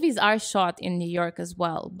 Movies are shot in New York as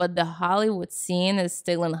well, but the Hollywood scene is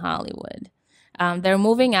still in Hollywood. They're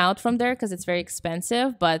moving out from there because it's very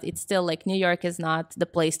expensive, but it's still like New York is not the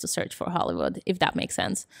place to search for Hollywood, if that makes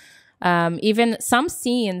sense. Even some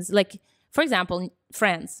scenes, like for example,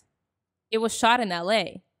 Friends, it was shot in LA.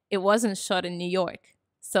 It wasn't shot in New York.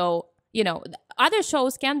 So, other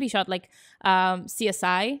shows can be shot, like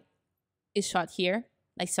CSI is shot here.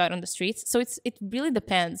 I saw it on the streets. So it really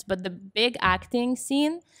depends. But the big acting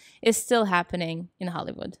scene is still happening in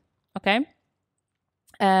Hollywood. Okay?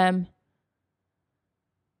 Can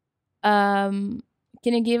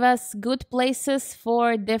you give us good places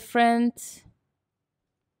for different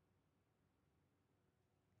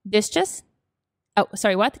dishes? Oh,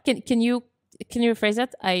 sorry, what? Can you rephrase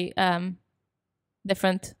that?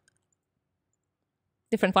 Different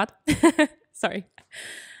what? Sorry.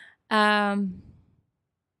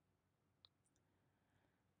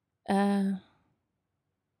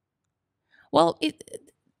 Well,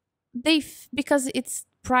 because it's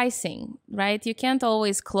pricing, right? You can't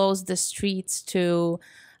always close the streets to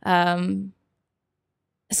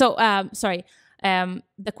sorry.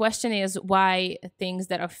 The question is why things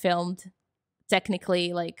that are filmed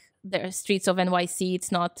technically, like the streets of NYC,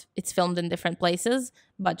 it's filmed in different places.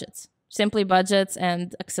 Budgets. Simply budgets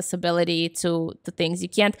and accessibility to things. You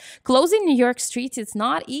can't closing New York streets. It's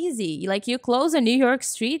not easy. Like you close a New York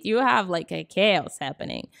street, you have like a chaos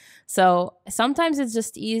happening. So sometimes it's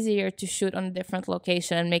just easier to shoot on a different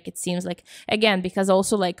location and make it seems like, again, because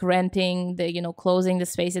also like renting closing the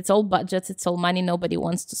space, it's all budgets, it's all money. Nobody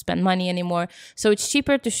wants to spend money anymore. So it's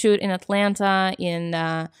cheaper to shoot in Atlanta, in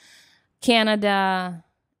Canada,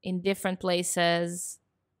 in different places.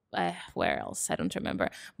 Where else? I don't remember.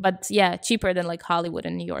 But yeah, cheaper than like Hollywood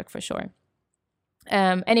and New York for sure.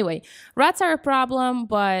 Anyway, rats are a problem,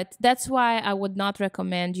 but that's why I would not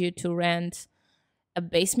recommend you to rent a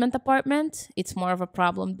basement apartment. It's more of a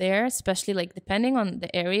problem there, especially like depending on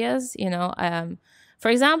the areas, For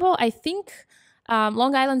example, I think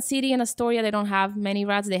Long Island City and Astoria, they don't have many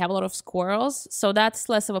rats. They have a lot of squirrels. So that's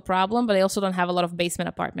less of a problem, but they also don't have a lot of basement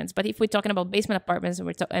apartments. But if we're talking about basement apartments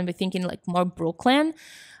and we're thinking like more Brooklyn,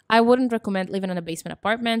 I wouldn't recommend living in a basement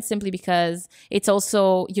apartment simply because it's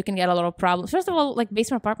also, you can get a lot of problems. First of all, like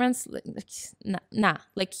basement apartments, nah.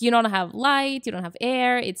 Like you don't have light, you don't have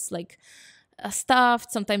air. It's like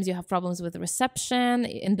stuffed. Sometimes you have problems with the reception.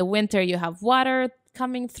 In the winter, you have water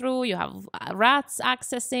coming through. You have rats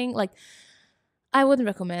accessing. Like, I wouldn't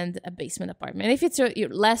recommend a basement apartment. If it's your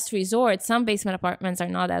last resort, some basement apartments are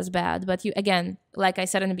not as bad. But you, again, like I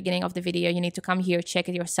said in the beginning of the video, you need to come here, check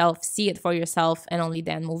it yourself, see it for yourself, and only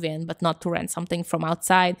then move in, but not to rent something from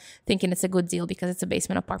outside thinking it's a good deal because it's a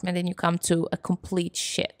basement apartment and you come to a complete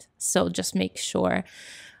shit. So just make sure.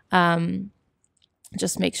 Oh,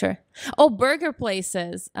 burger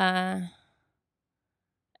places.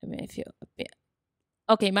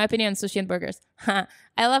 Okay, my opinion on sushi and burgers.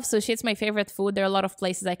 I love sushi. It's my favorite food. There are a lot of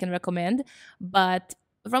places I can recommend. But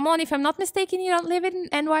Ramon, if I'm not mistaken, you don't live in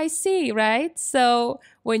NYC, right? So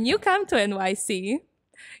when you come to NYC,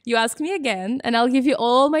 you ask me again, and I'll give you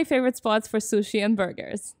all my favorite spots for sushi and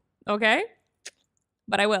burgers. Okay?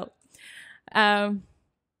 But I will.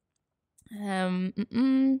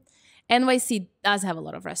 NYC does have a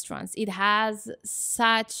lot of restaurants. It has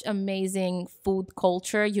such amazing food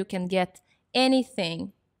culture. You can get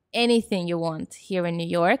anything you want here in New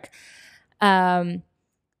York. I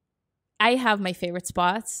have my favorite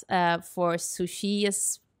spots for sushi.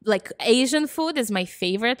 Is like Asian food is my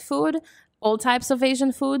favorite food. all types of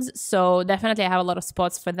Asian foods. So definitely I have a lot of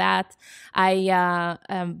spots for that.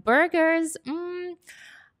 Burgers.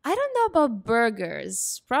 I don't know about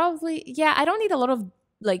burgers. Probably, yeah. I don't eat a lot of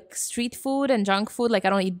like street food and junk food. Like I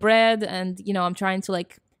don't eat bread, and I'm trying to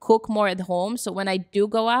like cook more at home. So when I do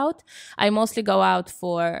go out, I mostly go out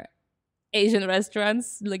for Asian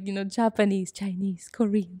restaurants, like Japanese, Chinese,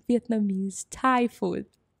 Korean, Vietnamese, Thai food.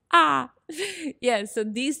 Ah, yeah. So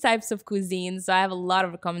these types of cuisines, so I have a lot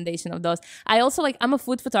of recommendation of those. I also I'm a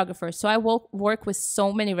food photographer, so I work with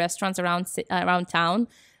so many restaurants around town.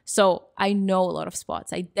 So I know a lot of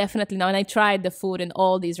spots. I definitely know, and I tried the food in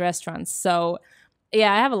all these restaurants. So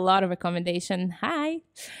yeah, I have a lot of recommendation. Hi,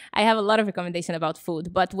 I have a lot of recommendation about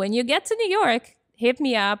food. But when you get to New York, hit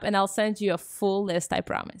me up, and I'll send you a full list. I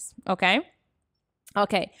promise. Okay.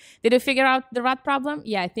 Okay. Did you figure out the rat problem?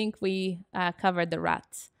 Yeah, I think we covered the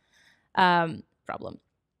rat problem.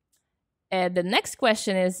 The next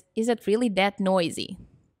question is it really that noisy?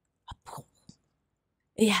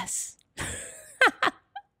 Yes.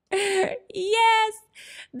 Yes.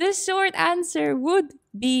 The short answer would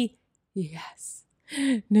be yes.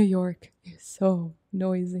 New York is so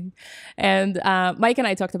noisy. And Mike and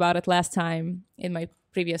I talked about it last time in my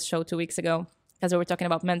previous show 2 weeks ago, because we were talking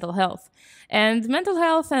about mental health. And mental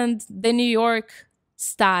health and the New York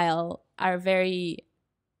style are very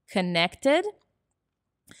connected.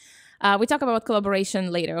 We talk about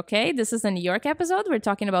collaboration later, okay? This is a New York episode. We're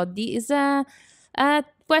talking about these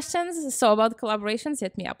questions. So about collaborations,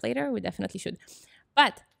 hit me up later. We definitely should.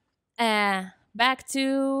 But back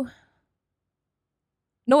to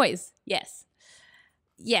noise. Yes.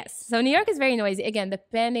 Yes. So New York is very noisy. Again,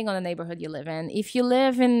 depending on the neighborhood you live in. If you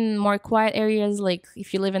live in more quiet areas, like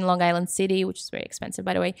if you live in Long Island City, which is very expensive,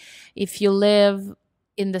 by the way, if you live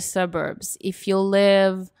in the suburbs, if you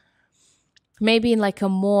live maybe in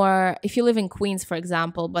if you live in Queens, for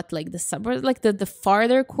example, but like the suburbs, like the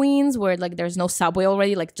farther Queens where like there's no subway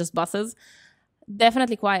already, like just buses,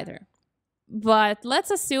 definitely quieter. But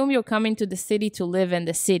let's assume you're coming to the city to live in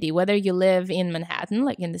the city, whether you live in Manhattan,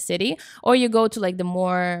 like in the city, or you go to like the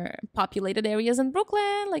more populated areas in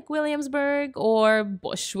Brooklyn, like Williamsburg or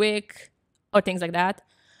Bushwick or things like that.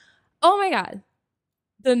 Oh my God,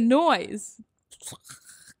 the noise.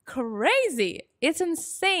 Crazy. It's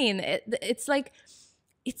insane. It's like,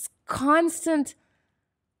 it's constant.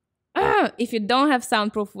 If you don't have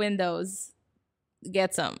soundproof windows,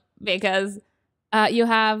 get some, because you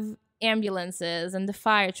have ambulances and the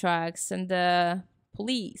fire trucks and the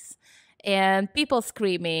police and people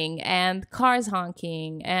screaming and cars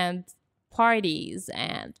honking and parties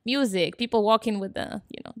and music, people walking with the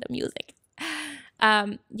music.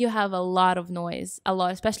 You have a lot of noise, a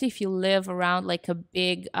lot, especially if you live around like a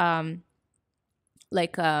big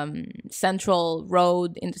central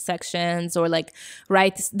road intersections, or like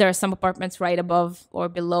there are some apartments right above or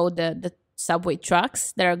below the subway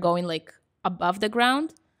trucks that are going like above the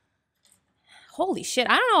ground. Holy shit,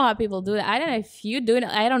 I don't know how people do that. I don't know if you do it.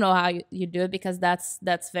 I don't know how you do it, because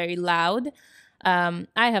that's very loud. I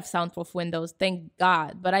have soundproof windows, thank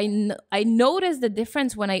God. But I notice the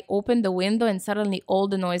difference when I open the window and suddenly all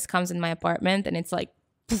the noise comes in my apartment, and it's like,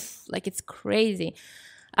 poof, like it's crazy.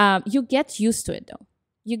 You get used to it though.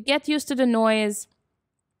 You get used to the noise.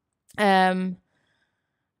 You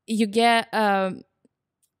get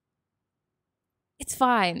it's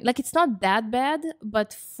fine. Like it's not that bad,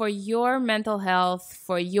 but for your mental health,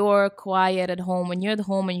 for your quiet at home, when you're at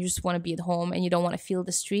home and you just want to be at home and you don't want to feel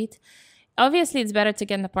the street, obviously it's better to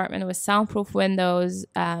get an apartment with soundproof windows,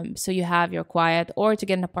 so you have your quiet, or to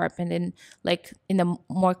get an apartment in a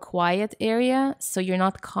more quiet area, so you're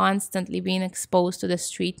not constantly being exposed to the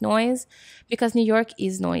street noise, because New York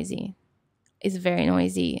is noisy. It's very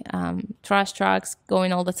noisy. Trash trucks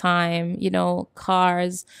going all the time,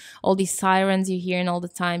 cars, all these sirens you're hearing all the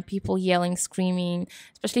time, people yelling, screaming,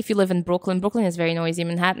 especially if you live in Brooklyn. Brooklyn is very noisy.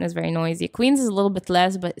 Manhattan is very noisy. Queens is a little bit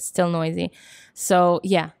less, but it's still noisy. So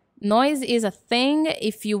yeah, noise is a thing.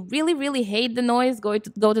 If you really, really hate the noise, go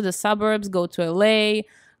to the suburbs, go to LA,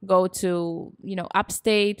 go to,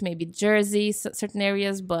 upstate, maybe Jersey, certain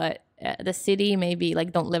areas, but the city, maybe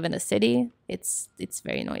don't live in the city. It's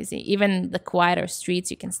very noisy. Even the quieter streets,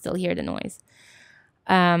 you can still hear the noise.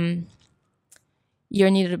 You're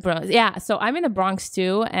near the Bronx. Yeah, so I'm in the Bronx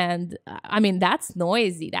too, and I mean, that's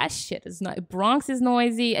noisy. That shit is not. Bronx is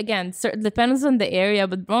noisy. Again, depends on the area,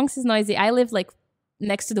 but Bronx is noisy. I live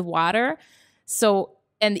next to the water,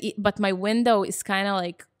 but my window is kind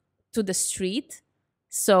of to the street.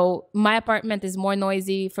 So my apartment is more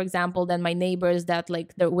noisy, for example, than my neighbors that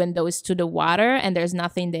their window is to the water and there's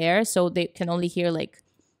nothing there. So they can only hear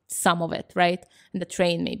some of it, right? And the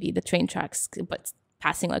train, maybe the train tracks, but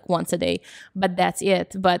passing like once a day, but that's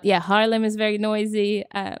it. But yeah, Harlem is very noisy.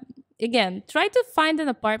 Again, try to find an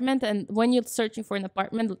apartment, and when you're searching for an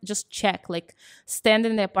apartment, just check, like stand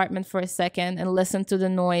in the apartment for a second and listen to the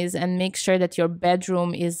noise and make sure that your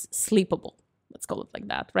bedroom is sleepable. Let's call it like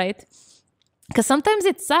that, right? Because sometimes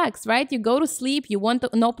it sucks, right? You go to sleep, you want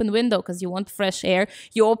an open window because you want fresh air.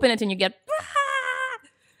 You open it and you get,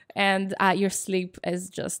 and your sleep is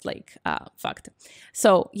just like fucked.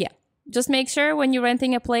 So yeah, just make sure when you're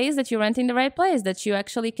renting a place that you're renting the right place that you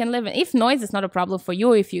actually can live in. If noise is not a problem for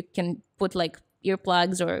you, if you can put like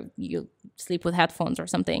earplugs or you sleep with headphones or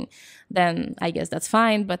something, then I guess that's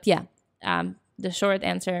fine. But yeah, the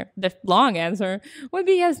long answer would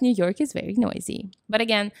be yes, New York is very noisy. But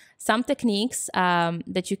again, some techniques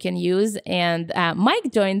that you can use. And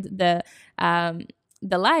Mike joined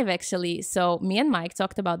the live actually. So me and Mike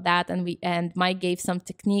talked about that, and Mike gave some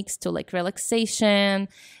techniques to like relaxation,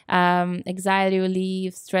 anxiety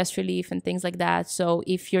relief, stress relief, and things like that. So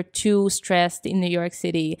if you're too stressed in New York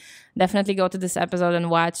City, definitely go to this episode and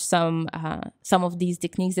watch some of these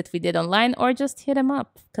techniques that we did online, or just hit him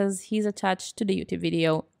up because he's attached to the YouTube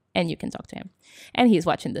video and you can talk to him. And he's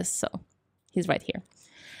watching this, so he's right here.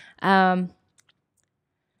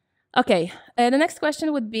 Okay, the next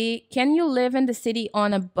question would be, can you live in the city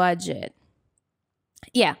on a budget?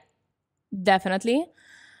 Yeah, definitely.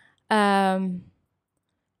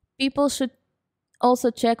 People should also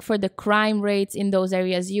check for the crime rates in those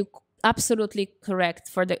areas. You absolutely correct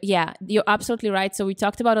you're absolutely right. So we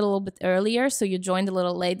talked about it a little bit earlier, so you joined a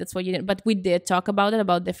little late, that's what you did, but we did talk about it,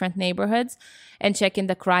 about different neighborhoods and checking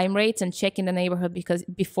the crime rates and checking the neighborhood because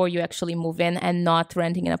before you actually move in, and not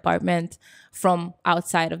renting an apartment from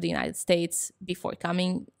outside of the United States before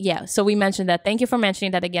coming. Yeah, so we mentioned that. Thank you for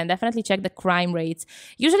mentioning that again. Definitely check the crime rates.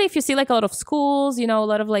 Usually if you see like a lot of schools, a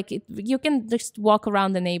lot of like you can just walk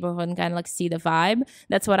around the neighborhood and kind of like see the vibe.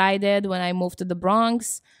 That's what I did when I moved to the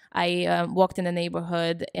Bronx. I walked in the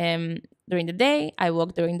neighborhood during the day. I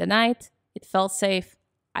walked during the night. It felt safe.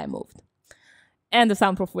 I moved. And the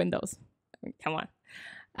soundproof windows. I mean, come on.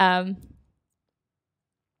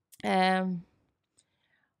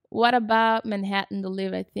 What about Manhattan to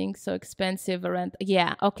live? I think so expensive rent.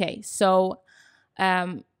 Yeah. Okay. So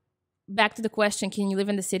back to the question, can you live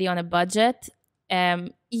in the city on a budget?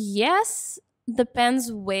 Yes.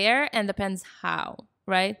 Depends where and depends how.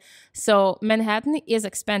 Right? So Manhattan is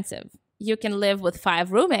expensive. You can live with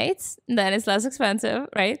 5 roommates, then it's less expensive,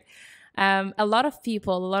 right? A lot of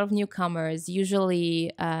people, a lot of newcomers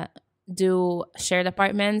usually do shared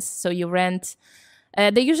apartments. So you rent,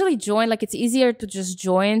 they usually join, like it's easier to just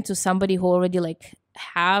join to somebody who already like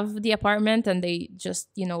have the apartment and they just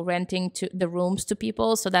renting to the rooms to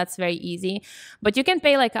people, so that's very easy. But you can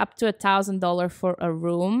pay like up to $1,000 for a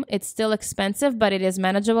room. It's still expensive, but it is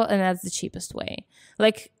manageable, and that's the cheapest way,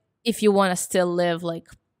 like if you want to still live like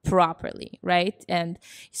properly, right? And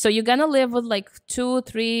so you're gonna live with like 2,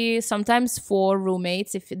 3, sometimes 4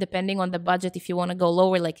 roommates, if depending on the budget. If you want to go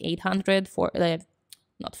lower, like 800 for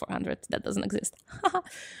not 400, that doesn't exist.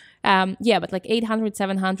 Yeah, but like 800,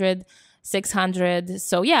 700, 600.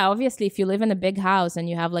 So yeah, obviously if you live in a big house and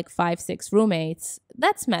you have like 5, 6 roommates,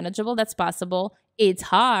 that's manageable, that's possible. It's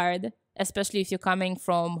hard, especially if you're coming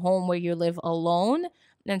from home where you live alone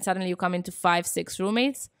and suddenly you come into 5, 6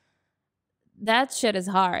 roommates. That shit is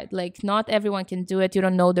hard. Like not everyone can do it. You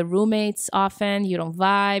don't know the roommates often, you don't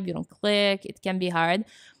vibe, you don't click. It can be hard.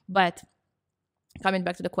 But coming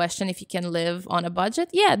back to the question, if you can live on a budget,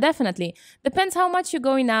 yeah, definitely. Depends how much you're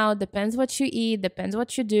going out, depends what you eat, depends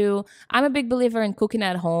what you do. I'm a big believer in cooking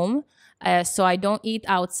at home. So I don't eat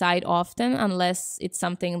outside often unless it's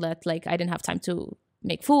something that like I didn't have time to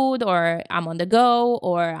make food, or I'm on the go,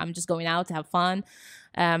 or I'm just going out to have fun.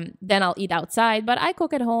 Then I'll eat outside, but I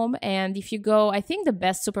cook at home. And if you go, I think the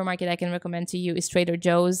best supermarket I can recommend to you is Trader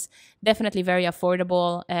Joe's. Definitely very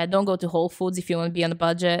affordable. Don't go to Whole Foods if you want to be on a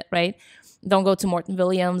budget, right? Don't go to Morton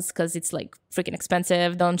Williams because it's like freaking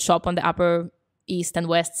expensive. Don't shop on the Upper East and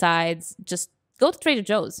West sides. Just go to Trader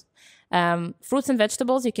Joe's. Fruits and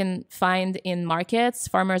vegetables you can find in markets,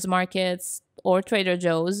 farmers markets, or Trader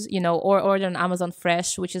Joe's, or order on Amazon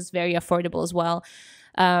Fresh, which is very affordable as well.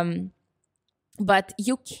 But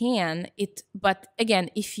you can, but again,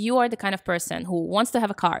 if you are the kind of person who wants to have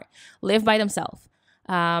a car, live by themselves,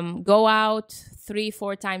 go out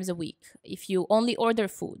 3-4 times a week, if you only order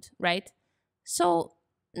food, right? So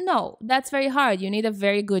no, that's very hard. You need a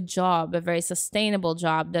very good job, a very sustainable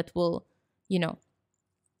job that will,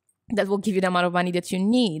 that will give you the amount of money that you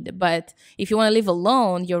need. But if you want to live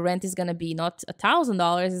alone, your rent is going to be not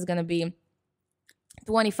 $1,000, it's going to be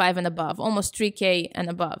 25 and above, almost 3K and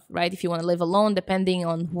above, right? If you want to live alone, depending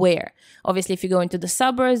on where. Obviously, if you go into the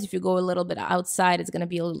suburbs, if you go a little bit outside, it's going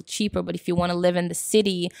to be a little cheaper. But if you want to live in the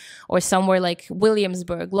city or somewhere like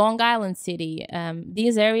Williamsburg, Long Island City,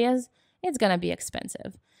 these areas, it's going to be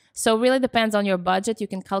expensive. So really depends on your budget. You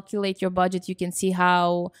can calculate your budget. You can see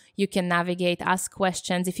how you can navigate, ask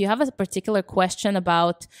questions. If you have a particular question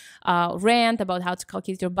about rent, about how to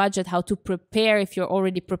calculate your budget, how to prepare if you're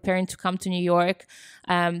already preparing to come to New York,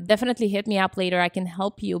 definitely hit me up later. I can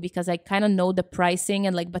help you because I kind of know the pricing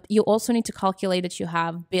and but you also need to calculate that you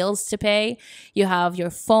have bills to pay. You have your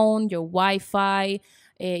phone, your Wi-Fi,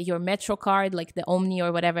 your Metro card, like the Omni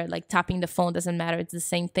or whatever, like tapping the phone doesn't matter. It's the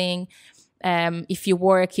same thing. If you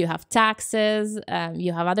work, you have taxes,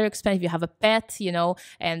 you have other expenses, you have a pet,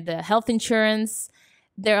 and health insurance.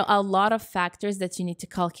 There are a lot of factors that you need to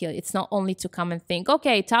calculate. It's not only to come and think,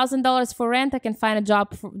 okay, $1,000 for rent, I can find a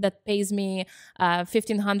job that pays me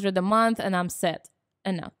 $1,500 a month and I'm set.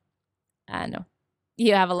 No.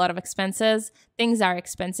 You have a lot of expenses. Things are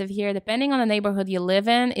expensive here. Depending on the neighborhood you live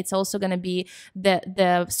in, it's also going to be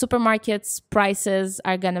the supermarkets prices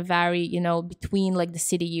are going to vary, between like the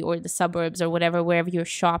city or the suburbs or whatever, wherever you're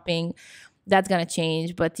shopping. That's going to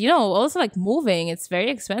change. But, also like moving, it's very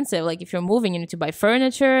expensive. Like if you're moving, you need to buy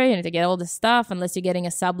furniture, you need to get all this stuff, unless you're getting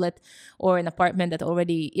a sublet or an apartment that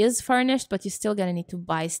already is furnished, but you're still going to need to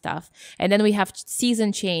buy stuff. And then we have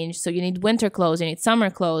season change. So you need winter clothes, you need summer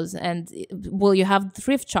clothes, and you have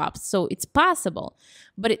thrift shops. So it's possible,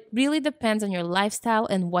 but it really depends on your lifestyle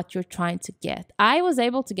and what you're trying to get. I was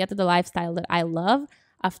able to get to the lifestyle that I love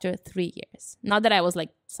after 3 years. Not that I was like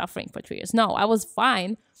suffering for 3 years. No, I was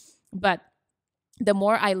fine. But the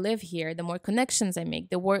more I live here, the more connections I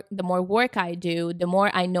make, the more work I do, the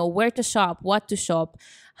more I know where to shop, what to shop,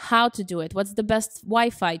 how to do it, what's the best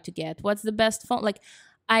Wi-Fi to get, what's the best phone.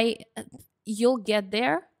 You'll get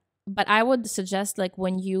there, but I would suggest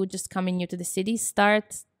when you just coming new to the city,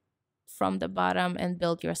 start from the bottom and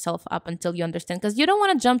build yourself up until you understand. Because you don't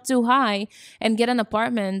want to jump too high and get an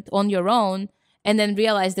apartment on your own and then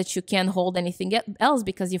realize that you can't hold anything else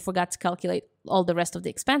because you forgot to calculate all the rest of the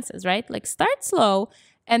expenses, right? Start slow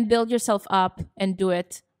and build yourself up and do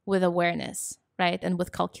it with awareness, right? And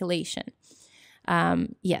with calculation.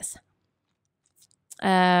 Yes.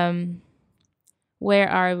 Where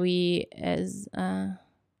are we as...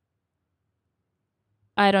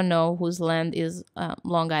 I don't know whose land is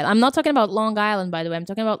Long Island. I'm not talking about Long Island, by the way. I'm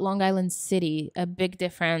talking about Long Island City. A big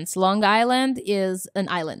difference. Long Island is an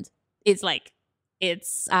island. It's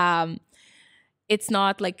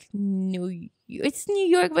not like it's New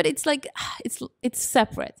York, but it's it's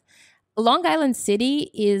separate. Long Island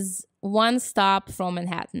City is one stop from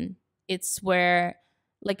Manhattan. It's where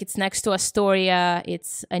it's next to Astoria.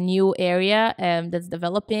 It's a new area that's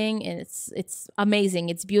developing, and it's amazing.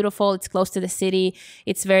 It's beautiful. It's close to the city.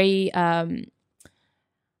 It's very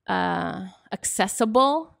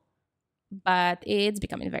accessible, but it's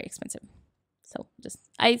becoming very expensive. So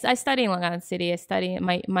I study in Long Island City. I study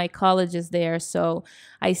my college is there, so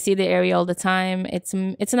I see the area all the time. It's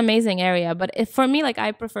an amazing area, but for me,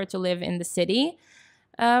 I prefer to live in the city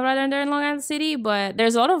rather than in Long Island City. But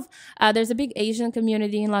there's a lot of there's a big Asian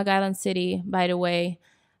community in Long Island City, by the way.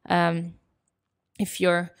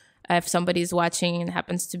 If somebody's watching and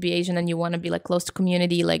happens to be Asian and you want to be close to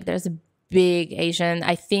community, there's a big Asian.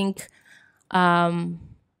 I think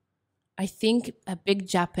a big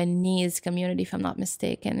Japanese community, if I'm not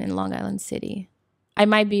mistaken, in Long Island City. I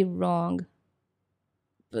might be wrong,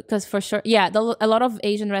 because for sure, a lot of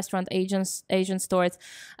Asian restaurants, Asian stores,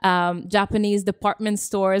 Japanese department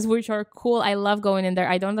stores, which are cool. I love going in there.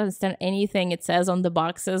 I don't understand anything it says on the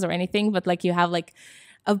boxes or anything, but you have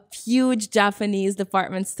a huge Japanese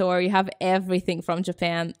department store. You have everything from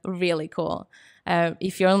Japan. Really cool.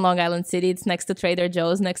 If you're in Long Island City, it's next to Trader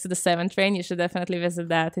Joe's, next to the 7 train. You should definitely visit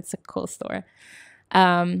that. It's a cool store.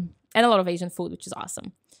 And a lot of Asian food, which is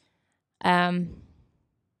awesome.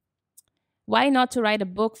 Why not to write a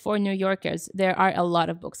book for New Yorkers? There are a lot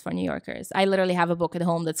of books for New Yorkers. I literally have a book at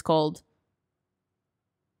home that's called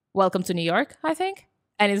Welcome to New York, I think.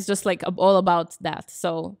 And it's just all about that.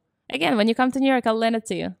 So again, when you come to New York, I'll lend it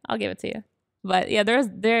to you. I'll give it to you. But yeah,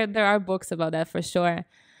 there are books about that for sure.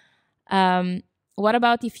 What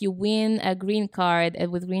about if you win a green card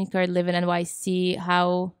and with green card live in NYC?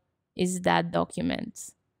 How is that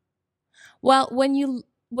document? Well, when you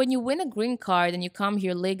win a green card and you come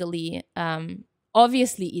here legally,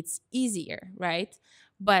 obviously it's easier, right?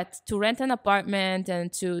 But to rent an apartment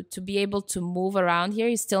and to be able to move around here,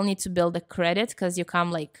 you still need to build a credit because you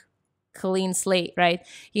come clean slate, right?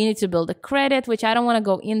 You need to build a credit, which I don't want to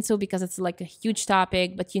go into because it's like a huge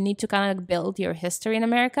topic, but you need to kind of build your history in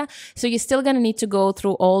America. So you're still going to need to go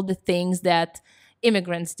through all the things that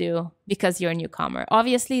immigrants do because you're a newcomer.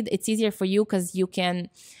 Obviously, it's easier for you because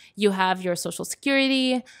you have your social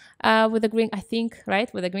security with a green, I think,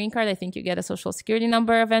 right? With a green card, I think you get a social security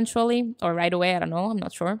number eventually or right away. I don't know. I'm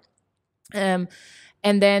not sure. And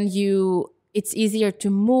then it's easier to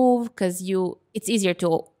move because it's easier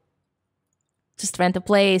to just rent a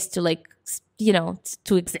place to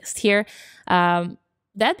to exist here.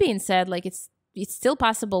 That being said, like it's still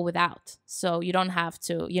possible without. So you don't have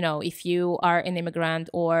to, if you are an immigrant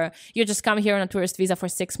or you just come here on a tourist visa for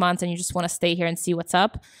 6 months and you just want to stay here and see what's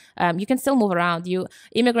up, you can still move around.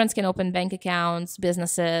 Immigrants can open bank accounts,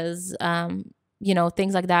 businesses,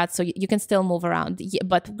 things like that. So you can still move around.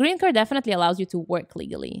 But green card definitely allows you to work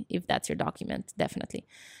legally if that's your document. Definitely.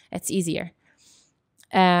 It's easier.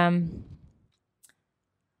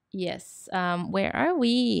 Yes. Where are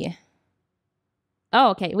we?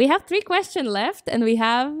 Oh, okay. We have 3 questions left and we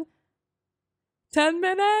have 10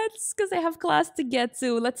 minutes because I have class to get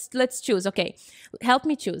to. Let's choose. Okay. Help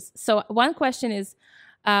me choose. So one question is,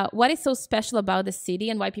 what is so special about the city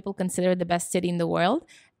and why people consider it the best city in the world?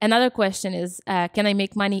 Another question is, can I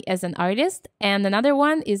make money as an artist? And another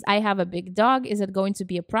one is, I have a big dog. Is it going to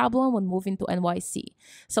be a problem when moving to NYC?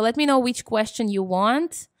 So let me know which question you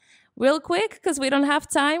want real quick because we don't have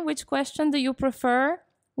time. Which question do you prefer?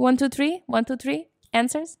 1, 2, 3. 1, 2, 3.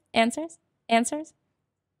 Answers?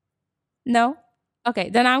 No? Okay,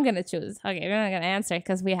 then I'm going to choose. Okay, we're not going to answer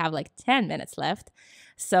because we have like 10 minutes left.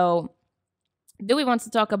 So do we want to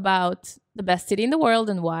talk about the best city in the world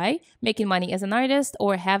and why, making money as an artist,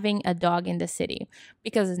 or having a dog in the city?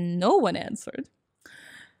 Because no one answered.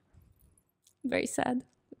 Very sad.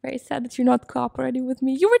 Very sad that you're not cooperating with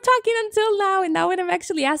me. You were talking until now, and now when I'm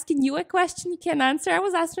actually asking you a question, you can't answer. I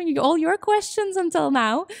was answering you all your questions until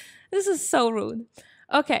now. This is so rude.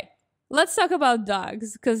 Okay, let's talk about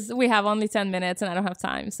dogs because we have only 10 minutes and I don't have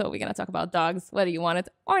time. So we're going to talk about dogs, whether you want it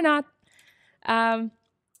or not.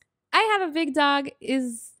 I have a big dog.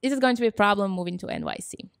 Is it going to be a problem moving to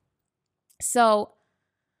NYC? So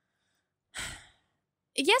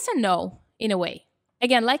yes and no, in a way.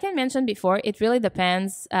 Again, like I mentioned before, it really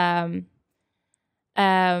depends on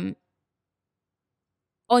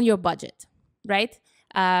your budget, right?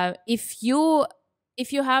 If you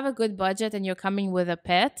have a good budget and you're coming with a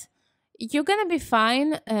pet, you're gonna be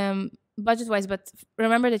fine budget-wise. But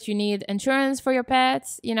remember that you need insurance for your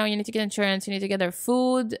pets. You need to get insurance. You need to get their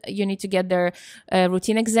food. You need to get their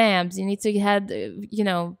routine exams. You need to get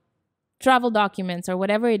travel documents or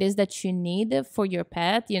whatever it is that you need for your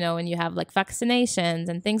pet, and you have like vaccinations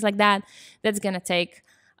and things like that. That's going to take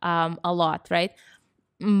a lot, right?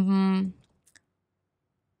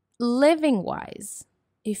 Living wise,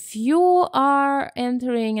 if you are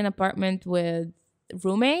entering an apartment with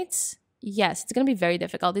roommates, yes, it's going to be very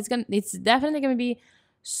difficult. It's definitely going to be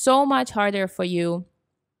so much harder for you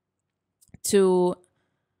to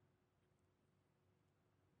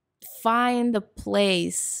find a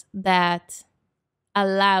place that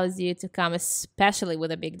allows you to come, especially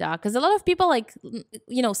with a big dog. Because a lot of people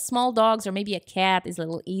small dogs or maybe a cat is a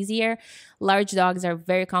little easier. Large dogs are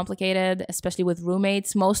very complicated, especially with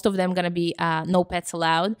roommates. Most of them going to be no pets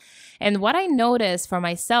allowed. And what I noticed for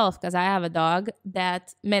myself, because I have a dog,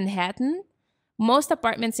 that most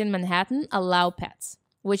apartments in Manhattan allow pets,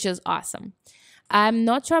 which is awesome. I'm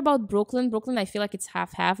not sure about Brooklyn. Brooklyn, I feel like it's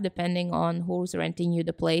half-half depending on who's renting you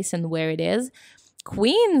the place and where it is.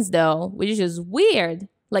 Queens, though, which is weird.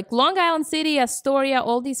 Like Long Island City, Astoria,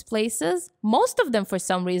 all these places, most of them for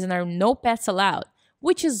some reason are no pets allowed,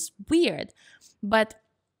 which is weird. But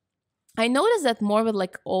I noticed that more with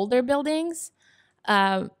like older buildings.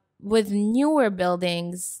 With newer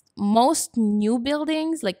buildings, most new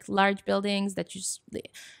buildings, like large buildings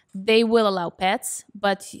they will allow pets,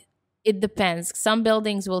 but it depends. Some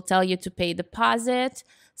buildings will tell you to pay deposit.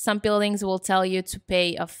 Some buildings will tell you to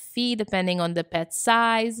pay a fee depending on the pet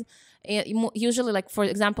size. Usually, like for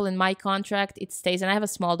example, in my contract, it states, and I have a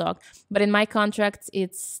small dog, but in my contract,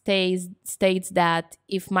 it states that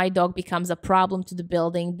if my dog becomes a problem to the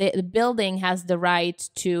building, the building has the right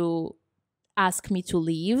to ask me to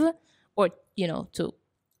leave or, to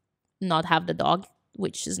not have the dog,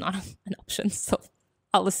 which is not an option. So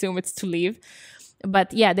I'll assume it's to leave.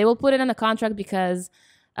 But yeah, they will put it in a contract because,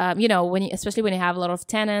 especially when you have a lot of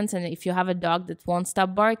tenants and if you have a dog that won't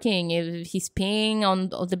stop barking, if he's peeing on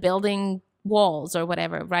the building walls or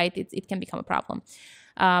whatever, right? It can become a problem.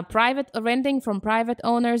 Private renting from private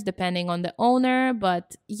owners, depending on the owner.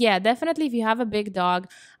 But yeah, definitely if you have a big dog,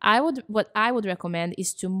 what I would recommend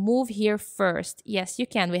is to move here first. Yes, you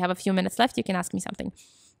can. We have a few minutes left. You can ask me something.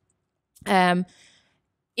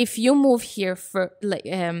 If you move here from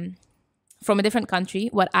a different country,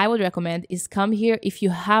 what I would recommend is come here if you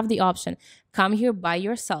have the option. Come here by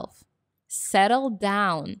yourself, settle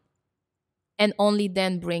down, and only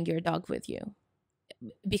then bring your dog with you.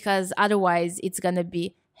 Because otherwise it's going to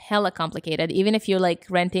be hella complicated. Even if you're like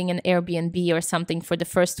renting an Airbnb or something for the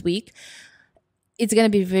first week, it's going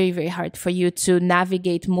to be very, very hard for you to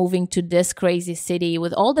navigate moving to this crazy city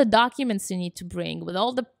with all the documents you need to bring, with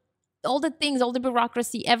all the things, all the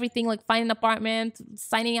bureaucracy, everything, like finding an apartment,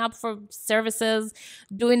 signing up for services,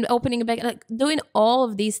 opening a bank, like doing all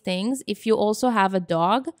of these things. If you also have a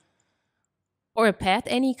dog or a pet,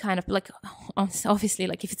 any kind of, like, obviously,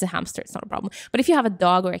 like if it's a hamster, it's not a problem. But if you have a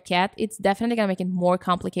dog or a cat, it's definitely going to make it more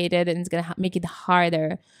complicated, and it's going to make it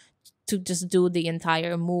harder to just do the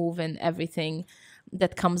entire move and everything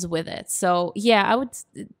that comes with it. So yeah,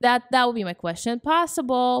 that would be my question.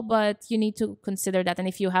 Possible, but you need to consider that. And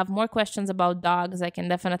if you have more questions about dogs, I can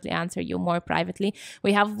definitely answer you more privately.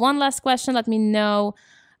 We have one last question. Let me know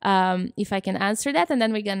if I can answer that, and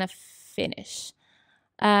then we're gonna finish.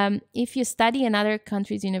 If you study another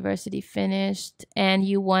country's university finished and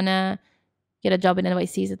you wanna get a job in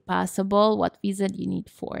NYC, is it possible? What visa do you need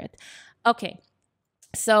for it? Okay.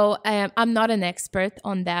 So I'm not an expert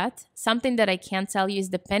on that. Something that I can tell you is,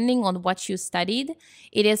 depending on what you studied,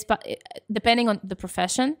 it is depending on the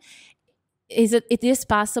profession. It is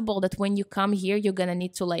possible that when you come here, you're gonna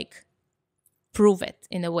need to like prove it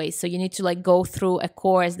in a way. So you need to like go through a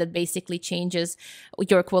course that basically changes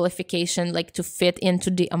your qualification like to fit into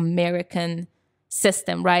the American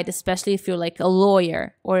system, right? Especially if you're like a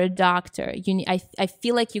lawyer or a doctor. I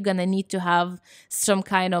feel like you're gonna need to have some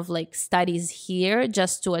kind of like studies here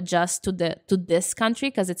just to adjust to this country,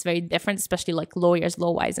 because it's very different, especially like lawyers,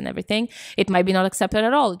 law-wise and everything. It might be not accepted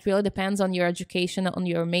at all. It really depends on your education, on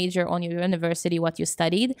your major, on your university, what you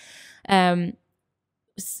studied.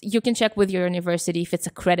 You can check with your university if it's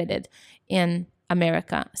accredited in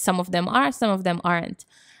America. Some of them are, some of them aren't.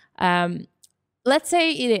 Let's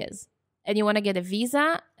say it is, and you want to get a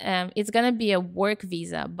visa. It's going to be a work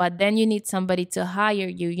visa, but then you need somebody to hire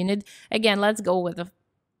you. You need, again, let's go with a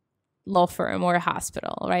law firm or a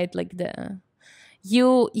hospital, right? Like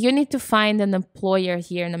you need to find an employer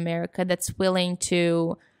here in America that's willing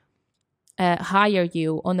to hire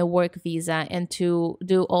you on a work visa and to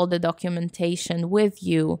do all the documentation with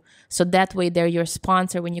you. So that way they're your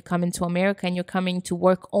sponsor when you come into America and you're coming to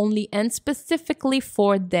work only and specifically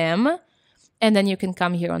for them. And then you can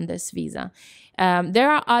come here on this visa. There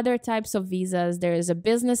are other types of visas. There is a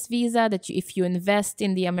business visa that if you invest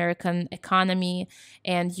in the American economy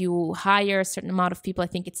and you hire a certain amount of people, I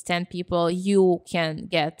think it's 10 people, you can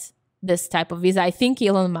get this type of visa. I think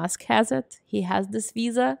Elon Musk has it. He has this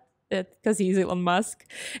visa because he's Elon Musk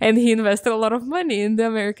and he invested a lot of money in the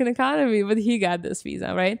American economy, but he got this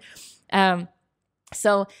visa, right?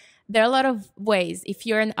 So there are a lot of ways. If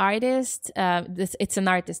you're an artist, it's an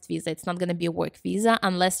artist visa. It's not going to be a work visa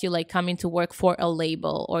unless you're like coming to work for a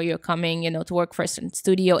label or you're coming, to work for a certain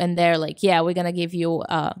studio and they're like, yeah, we're going to give you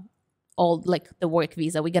all like the work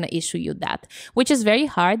visa. We're going to issue you that, which is very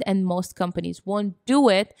hard. And most companies won't do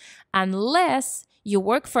it unless you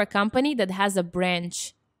work for a company that has a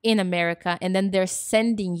branch in America and then they're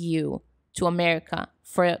sending you to America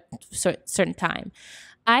for a certain time.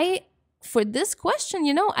 For this question,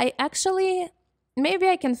 I actually, maybe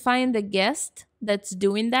I can find a guest that's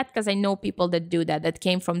doing that, because I know people that do that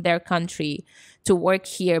came from their country to work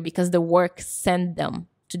here because the work sent them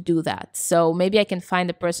to do that. So maybe I can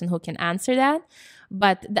find a person who can answer that.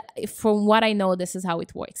 But from what I know, this is how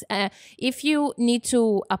it works. If you need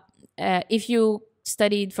to, if you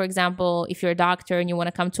studied, for example, if you're a doctor and you want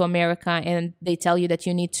to come to America and they tell you that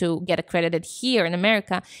you need to get accredited here in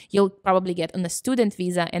America, you'll probably get on a student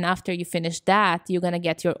visa. And after you finish that, you're going to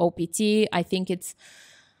get your OPT. I think it's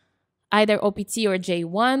either OPT or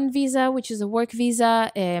J1 visa, which is a work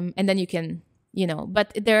visa. And then you can,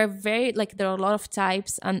 but there are a lot of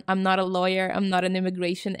types. And I'm not a lawyer. I'm not an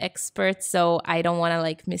immigration expert. So I don't want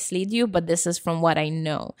to mislead you, but this is from what I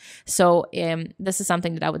know. So this is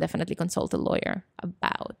something that I would definitely consult a lawyer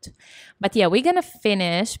about. But yeah, we're going to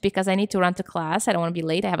finish because I need to run to class. I don't want to be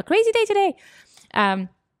late. I have a crazy day today.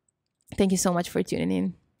 Thank you so much for tuning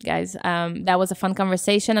in, guys. That was a fun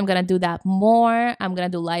conversation. I'm going to do that more. I'm going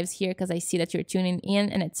to do lives here because I see that you're tuning in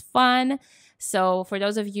and it's fun. So for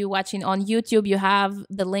those of you watching on YouTube, you have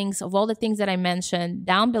the links of all the things that I mentioned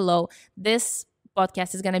down below. This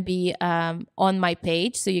podcast is going to be on my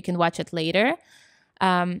page, so you can watch it later.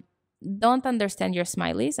 Um, don't understand your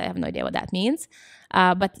smileys. I have no idea what that means.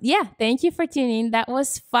 But yeah, thank you for tuning in. That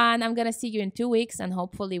was fun. I'm going to see you in 2 weeks and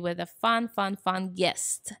hopefully with a fun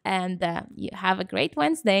guest. And you have a great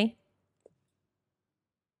Wednesday.